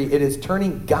idolatry. It is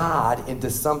turning God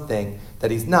into something that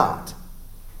he's not.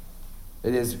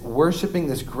 It is worshiping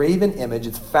this graven image.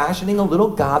 It's fashioning a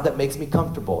little God that makes me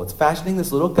comfortable. It's fashioning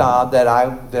this little God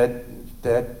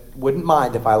that wouldn't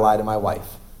mind if I lie to my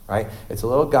wife. Right? It's a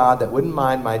little God that wouldn't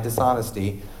mind my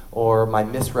dishonesty or my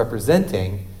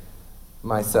misrepresenting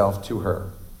myself to her.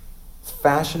 It's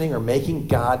fashioning or making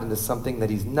God into something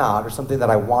that he's not, or something that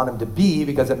I want him to be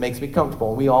because it makes me comfortable.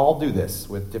 And we all do this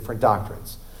with different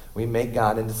doctrines. We make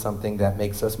God into something that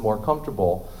makes us more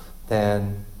comfortable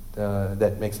than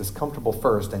that makes us comfortable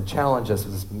first and challenges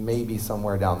us maybe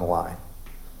somewhere down the line.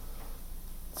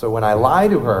 So when I lie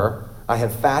to her, I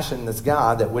have fashioned this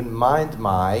God that wouldn't mind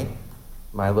my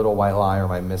little white lie or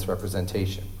my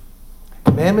misrepresentation.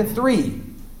 Commandment 3,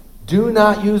 do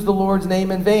not use the Lord's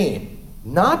name in vain.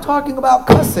 Not talking about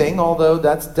cussing, although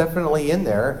that's definitely in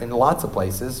there in lots of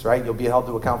places, right? You'll be held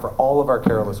to account for all of our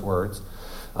careless words.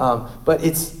 But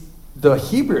the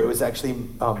Hebrew is actually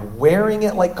wearing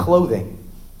it like clothing.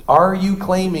 Are you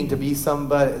claiming to be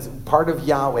somebody, part of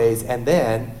Yahweh's, and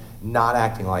then not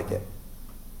acting like it?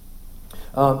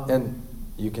 And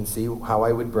you can see how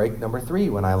I would break number 3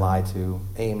 when I lie to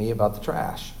Amy about the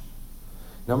trash.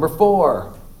 Number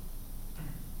 4,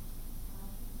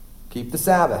 keep the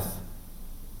Sabbath.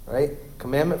 Right?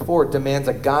 Commandment 4 demands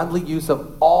a godly use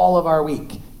of all of our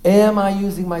week. Am I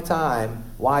using my time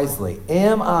wisely?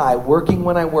 Am I working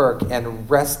when I work and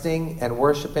resting and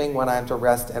worshiping when I'm to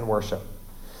rest and worship?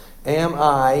 Am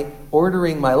I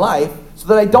ordering my life so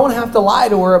that I don't have to lie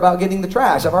to her about getting the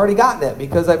trash? I've already gotten it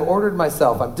because I've ordered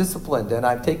myself. I'm disciplined and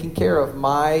I'm taking care of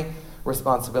my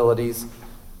responsibilities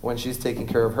when she's taking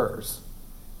care of hers.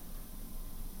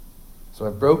 So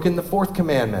I've broken the 4th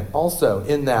commandment. Also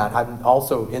in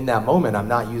that moment, I'm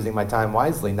not using my time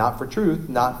wisely. Not for truth,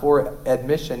 not for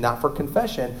admission, not for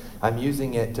confession. I'm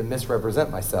using it to misrepresent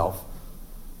myself,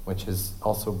 which is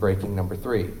also breaking number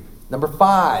 3. Number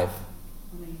 5,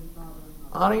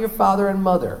 honor your father and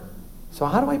mother. So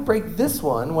how do I break this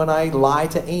one when I lie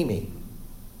to Amy?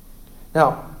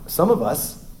 Now, some of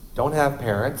us don't have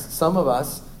parents. Some of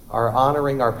us are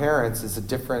honoring our parents is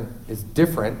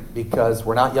different because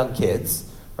we're not young kids,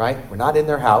 right? We're not in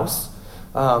their house,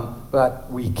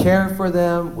 but we care for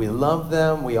them, we love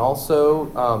them, we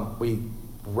also we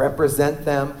represent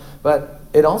them, but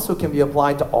it also can be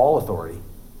applied to all authority.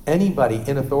 Anybody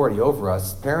in authority over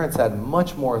us. Parents had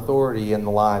much more authority in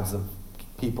the lives of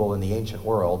people in the ancient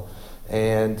world,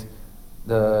 and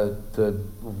the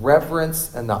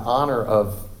reverence and the honor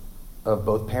of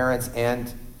both parents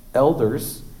and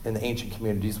elders in the ancient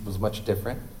communities was much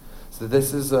different. So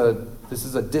this is a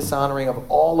dishonoring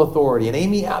of all authority. And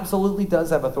Amy absolutely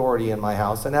does have authority in my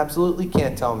house and absolutely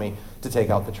can't tell me to take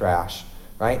out the trash,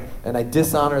 right? And I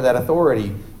dishonor that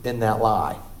authority in that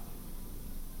lie.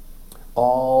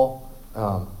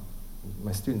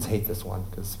 My students hate this one,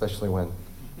 especially when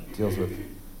it deals with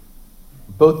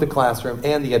both the classroom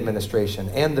and the administration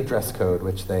and the dress code,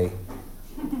 which they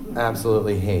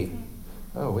absolutely hate.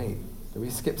 Oh, wait. Did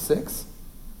we skip 6?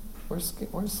 Where's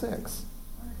 6?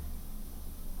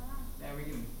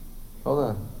 Hold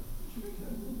on.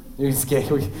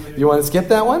 You want to skip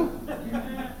that one?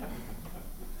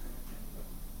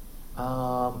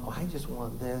 I just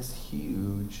want this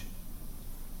huge.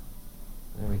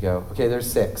 There we go. Okay,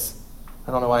 there's 6.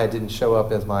 I don't know why it didn't show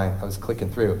up as I was clicking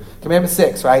through. Commandment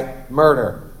 6, right?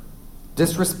 Murder.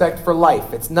 Disrespect for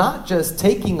life. It's not just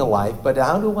taking a life, but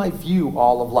how do I view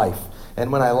all of life? And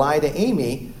when I lie to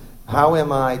Amy, how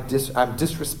am I'm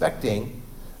disrespecting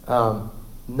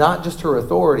not just her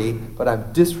authority, but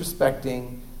I'm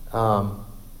disrespecting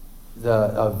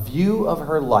a view of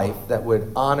her life that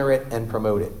would honor it and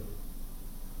promote it.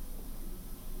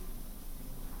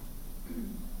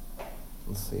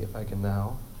 Let's see if I can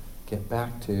now get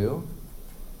back to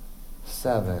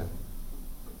 7.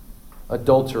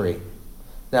 Adultery.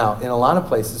 Now, in a lot of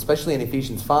places, especially in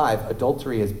Ephesians 5,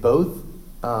 adultery is both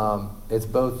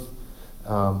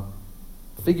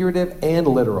figurative and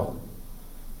literal.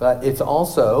 But it's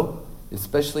also,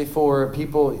 especially for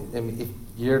people, if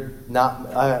you're not,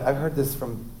 I've heard this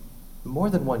from more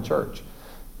than one church.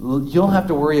 You'll have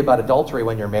to worry about adultery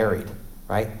when you're married,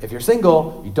 right? If you're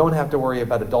single, you don't have to worry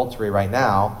about adultery right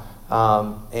now,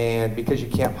 and because you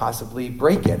can't possibly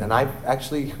break it. And I've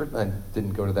actually heard, I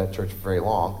didn't go to that church for very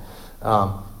long.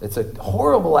 It's a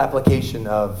horrible application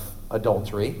of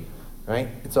adultery, right?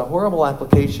 It's a horrible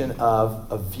application of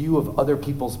a view of other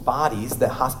people's bodies that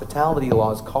hospitality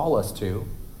laws call us to,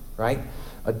 right?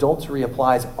 Adultery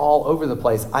applies all over the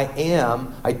place.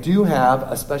 I do have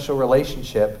a special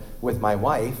relationship with my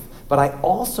wife, but I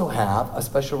also have a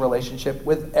special relationship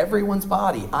with everyone's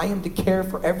body. I am to care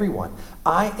for everyone.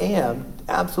 I am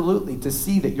absolutely to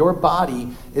see that your body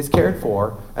is cared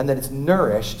for and that it's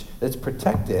nourished, that it's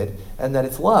protected, and that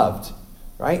it's loved,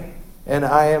 right? And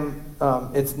I am,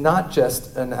 it's not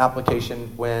just an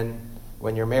application when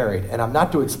you're married. And I'm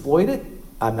not to exploit it.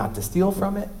 I'm not to steal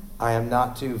from it. I am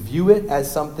not to view it as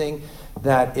something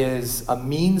that is a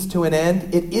means to an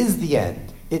end. It is the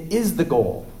end. It is the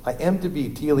goal. I am to be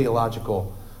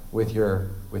teleological with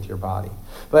your body.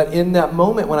 But in that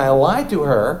moment when I lied to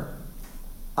her,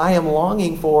 I am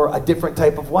longing for a different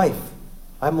type of wife.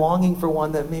 I'm longing for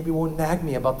one that maybe won't nag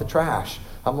me about the trash.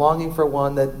 I'm longing for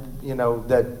one that,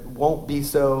 that won't be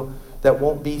so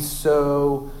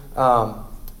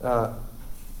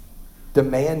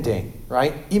demanding,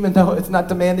 right? Even though it's not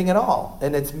demanding at all.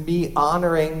 And it's me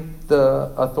honoring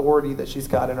the authority that she's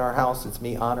got in our house. It's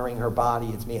me honoring her body.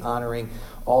 It's me honoring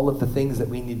all of the things that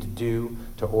we need to do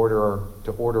to order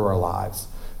our lives.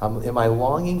 Am I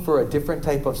longing for a different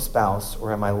type of spouse,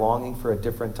 or am I longing for a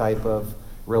different type of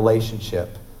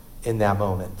relationship in that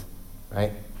moment,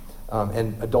 right?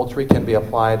 And adultery can be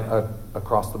applied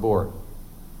across the board.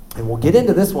 And we'll get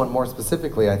into this one more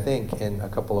specifically, I think, in a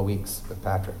couple of weeks with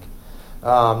Patrick.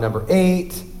 Number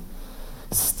 8,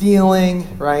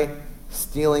 stealing, right?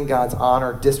 Stealing God's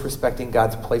honor, disrespecting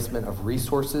God's placement of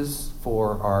resources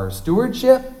for our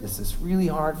stewardship. This is really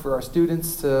hard for our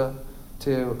students to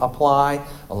apply.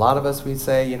 A lot of us, we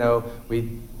say,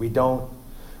 we don't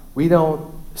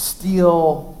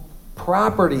steal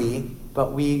property,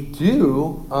 but we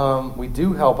do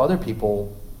help other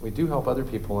people. We do help other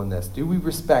people in this. Do we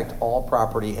respect all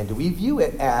property, and do we view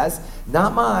it as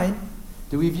not mine?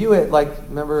 Do we view it like,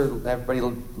 remember everybody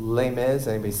Les Mis?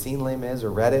 Anybody seen Les Mis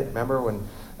or read it? Remember when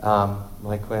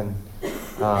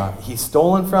he's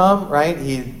stolen from, right?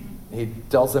 He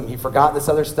tells them he forgot this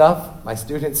other stuff. My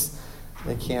students,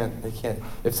 they can't.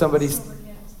 If somebody's,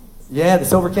 the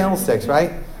silver candlesticks,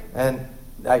 right? And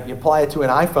you apply it to an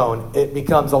iPhone, it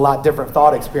becomes a lot different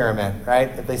thought experiment, right?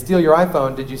 If they steal your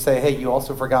iPhone, did you say, hey, you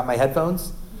also forgot my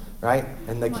headphones, right?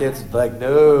 And the kid's like,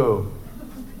 no.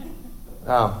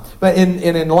 But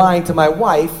in lying to my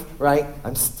wife, right,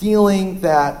 I'm stealing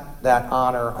that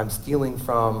honor. I'm stealing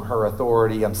from her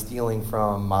authority. I'm stealing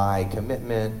from my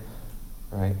commitment,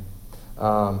 right?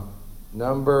 And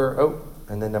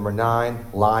then number 9,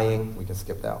 lying. We can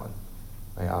skip that one.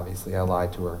 I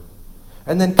lied to her.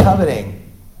 And then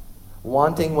coveting,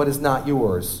 wanting what is not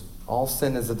yours. All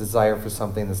sin is a desire for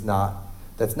something that's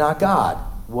not God.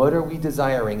 What are we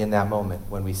desiring in that moment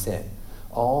when we sin?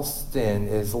 All sin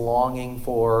is longing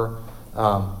for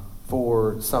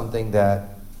something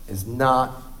that is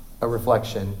not a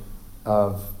reflection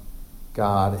of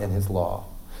God and His law.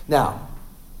 Now,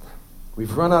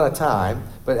 we've run out of time,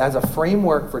 but as a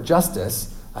framework for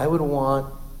justice, I would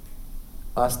want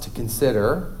us to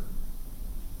consider,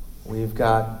 we've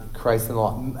got Christ and the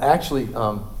law. Actually,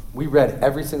 we read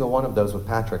every single one of those with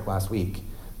Patrick last week.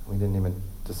 We didn't even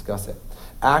discuss it.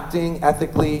 Acting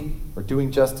ethically or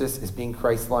doing justice is being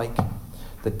Christ-like.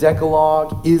 The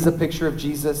Decalogue is a picture of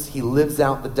Jesus. He lives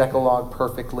out the Decalogue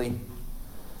perfectly.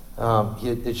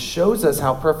 It shows us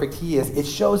how perfect He is. It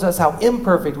shows us how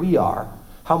imperfect we are,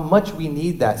 how much we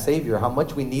need that Savior, how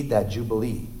much we need that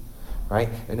Jubilee, right?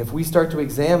 And if we start to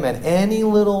examine any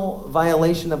little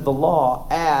violation of the law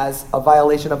as a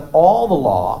violation of all the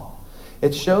law,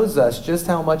 it shows us just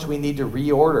how much we need to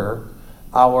reorder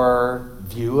our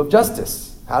view of justice.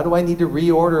 How do I need to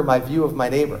reorder my view of my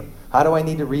neighbor? How do I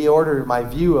need to reorder my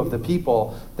view of the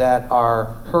people that are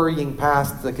hurrying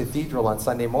past the cathedral on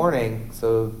Sunday morning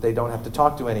so they don't have to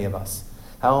talk to any of us?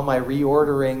 How am I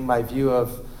reordering my view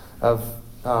of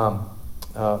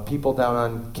people down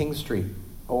on King Street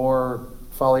or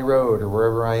Folly Road or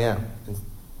wherever I am,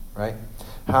 right?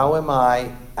 How am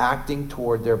I acting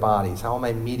toward their bodies? How am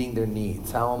I meeting their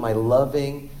needs? How am I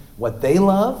loving what they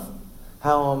love?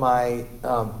 How am I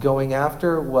going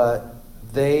after what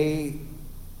they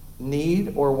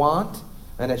need or want?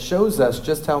 And it shows us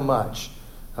just how much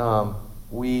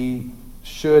we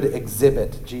should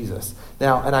exhibit Jesus.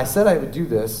 Now, and I said I would do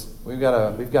this. We've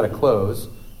got to close,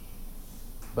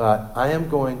 but I am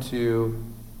going to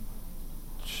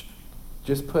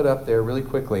just put up there really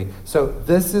quickly. So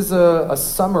this is a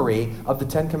summary of the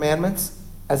Ten Commandments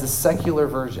as a secular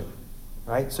version,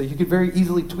 right? So you could very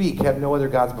easily tweak "have no other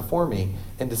gods before me"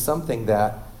 into something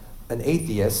that an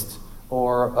atheist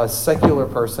or a secular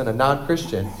person, a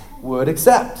non-Christian, would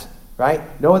accept, right?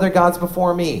 No other gods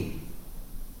before me.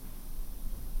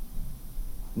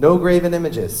 No graven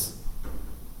images.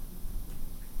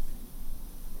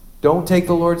 Don't take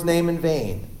the Lord's name in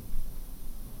vain.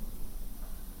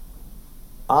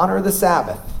 Honor the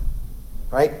Sabbath,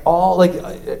 right?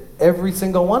 Every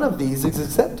single one of these is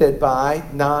accepted by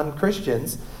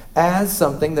non-Christians as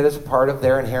something that is part of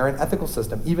their inherent ethical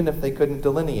system, even if they couldn't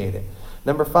delineate it.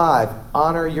 Number 5,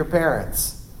 honor your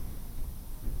parents.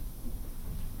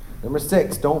 Number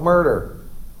 6, don't murder.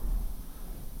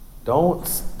 Don't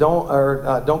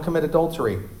commit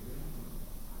adultery.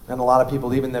 And a lot of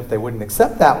people, even if they wouldn't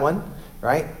accept that one,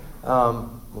 right? A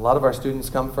lot of our students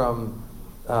come from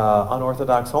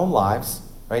unorthodox home lives,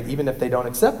 right? Even if they don't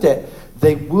accept it,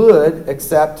 they would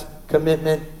accept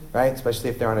commitment, right? Especially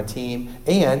if they're on a team.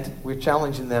 And we're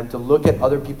challenging them to look at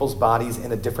other people's bodies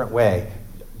in a different way.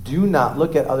 Do not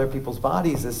look at other people's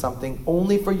bodies as something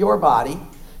only for your body.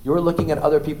 You're looking at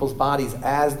other people's bodies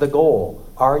as the goal.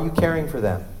 Are you caring for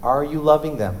them? Are you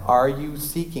loving them? Are you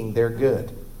seeking their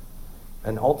good?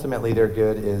 And ultimately, their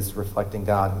good is reflecting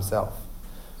God himself.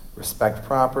 Respect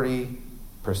property,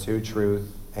 pursue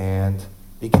truth, and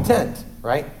be content,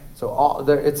 right? So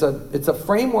it's a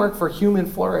framework for human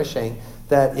flourishing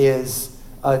that is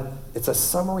it's a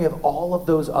summary of all of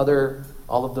those other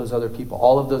people,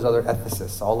 all of those other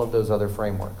ethicists, all of those other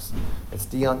frameworks. It's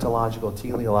deontological,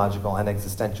 teleological, and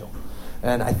existential.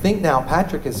 And I think now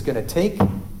Patrick is going to take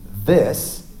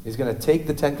this, he's going to take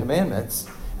the Ten Commandments,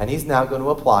 and he's now going to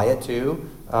apply it to,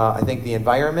 I think, the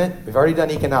environment. We've already done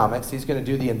economics. He's going to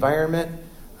do the environment,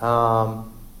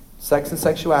 sex and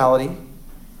sexuality,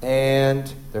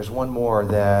 and there's one more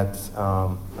that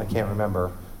I can't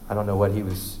remember. I don't know what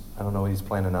he's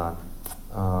planning on.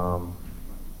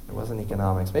 It wasn't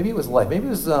economics. Maybe it was life. Maybe it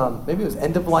was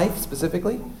end of life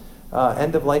specifically,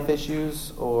 end of life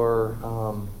issues, or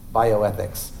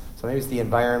bioethics. So maybe it's the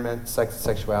environment, sex,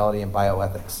 sexuality, and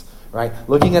bioethics. Right?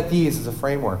 Looking at these as a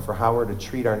framework for how we're to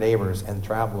treat our neighbors and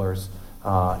travelers,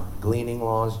 gleaning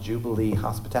laws, jubilee,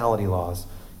 hospitality laws.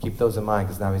 Keep those in mind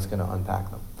because now he's going to unpack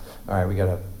them. All right, we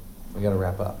gotta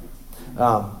wrap up.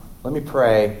 Let me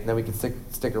pray, and then we can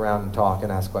stick around and talk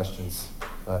and ask questions.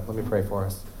 But let me pray for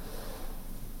us.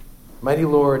 Mighty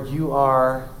Lord, you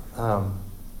are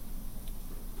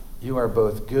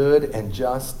both good and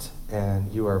just,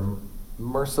 and you are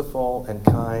merciful and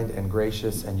kind and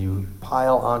gracious, and you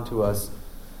pile onto us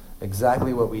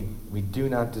exactly what we do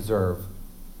not deserve.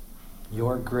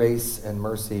 Your grace and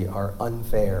mercy are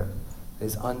unfair. It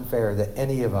is unfair that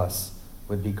any of us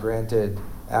would be granted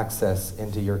access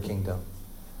into your kingdom.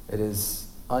 It is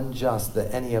unjust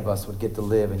that any of us would get to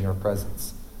live in your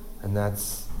presence.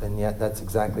 And yet that's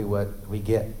exactly what we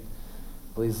get.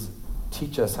 Please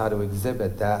teach us how to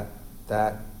exhibit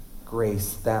that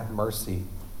grace, that mercy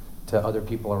to other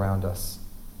people around us.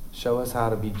 Show us how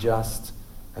to be just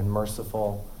and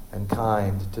merciful and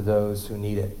kind to those who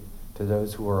need it, to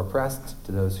those who are oppressed,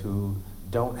 to those who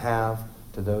don't have,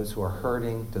 to those who are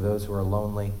hurting, to those who are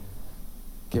lonely.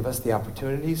 Give us the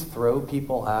opportunities, throw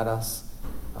people at us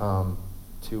to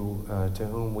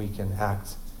whom we can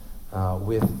act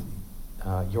with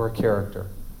your character.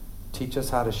 Teach us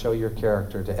how to show your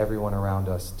character to everyone around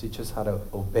us. Teach us how to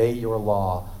obey your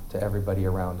law to everybody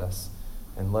around us.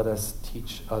 And let us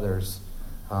teach others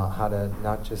how to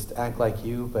not just act like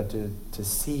you, but to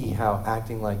see how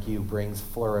acting like you brings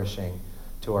flourishing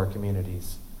to our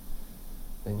communities.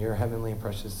 In your heavenly and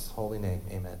precious holy name,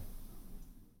 amen.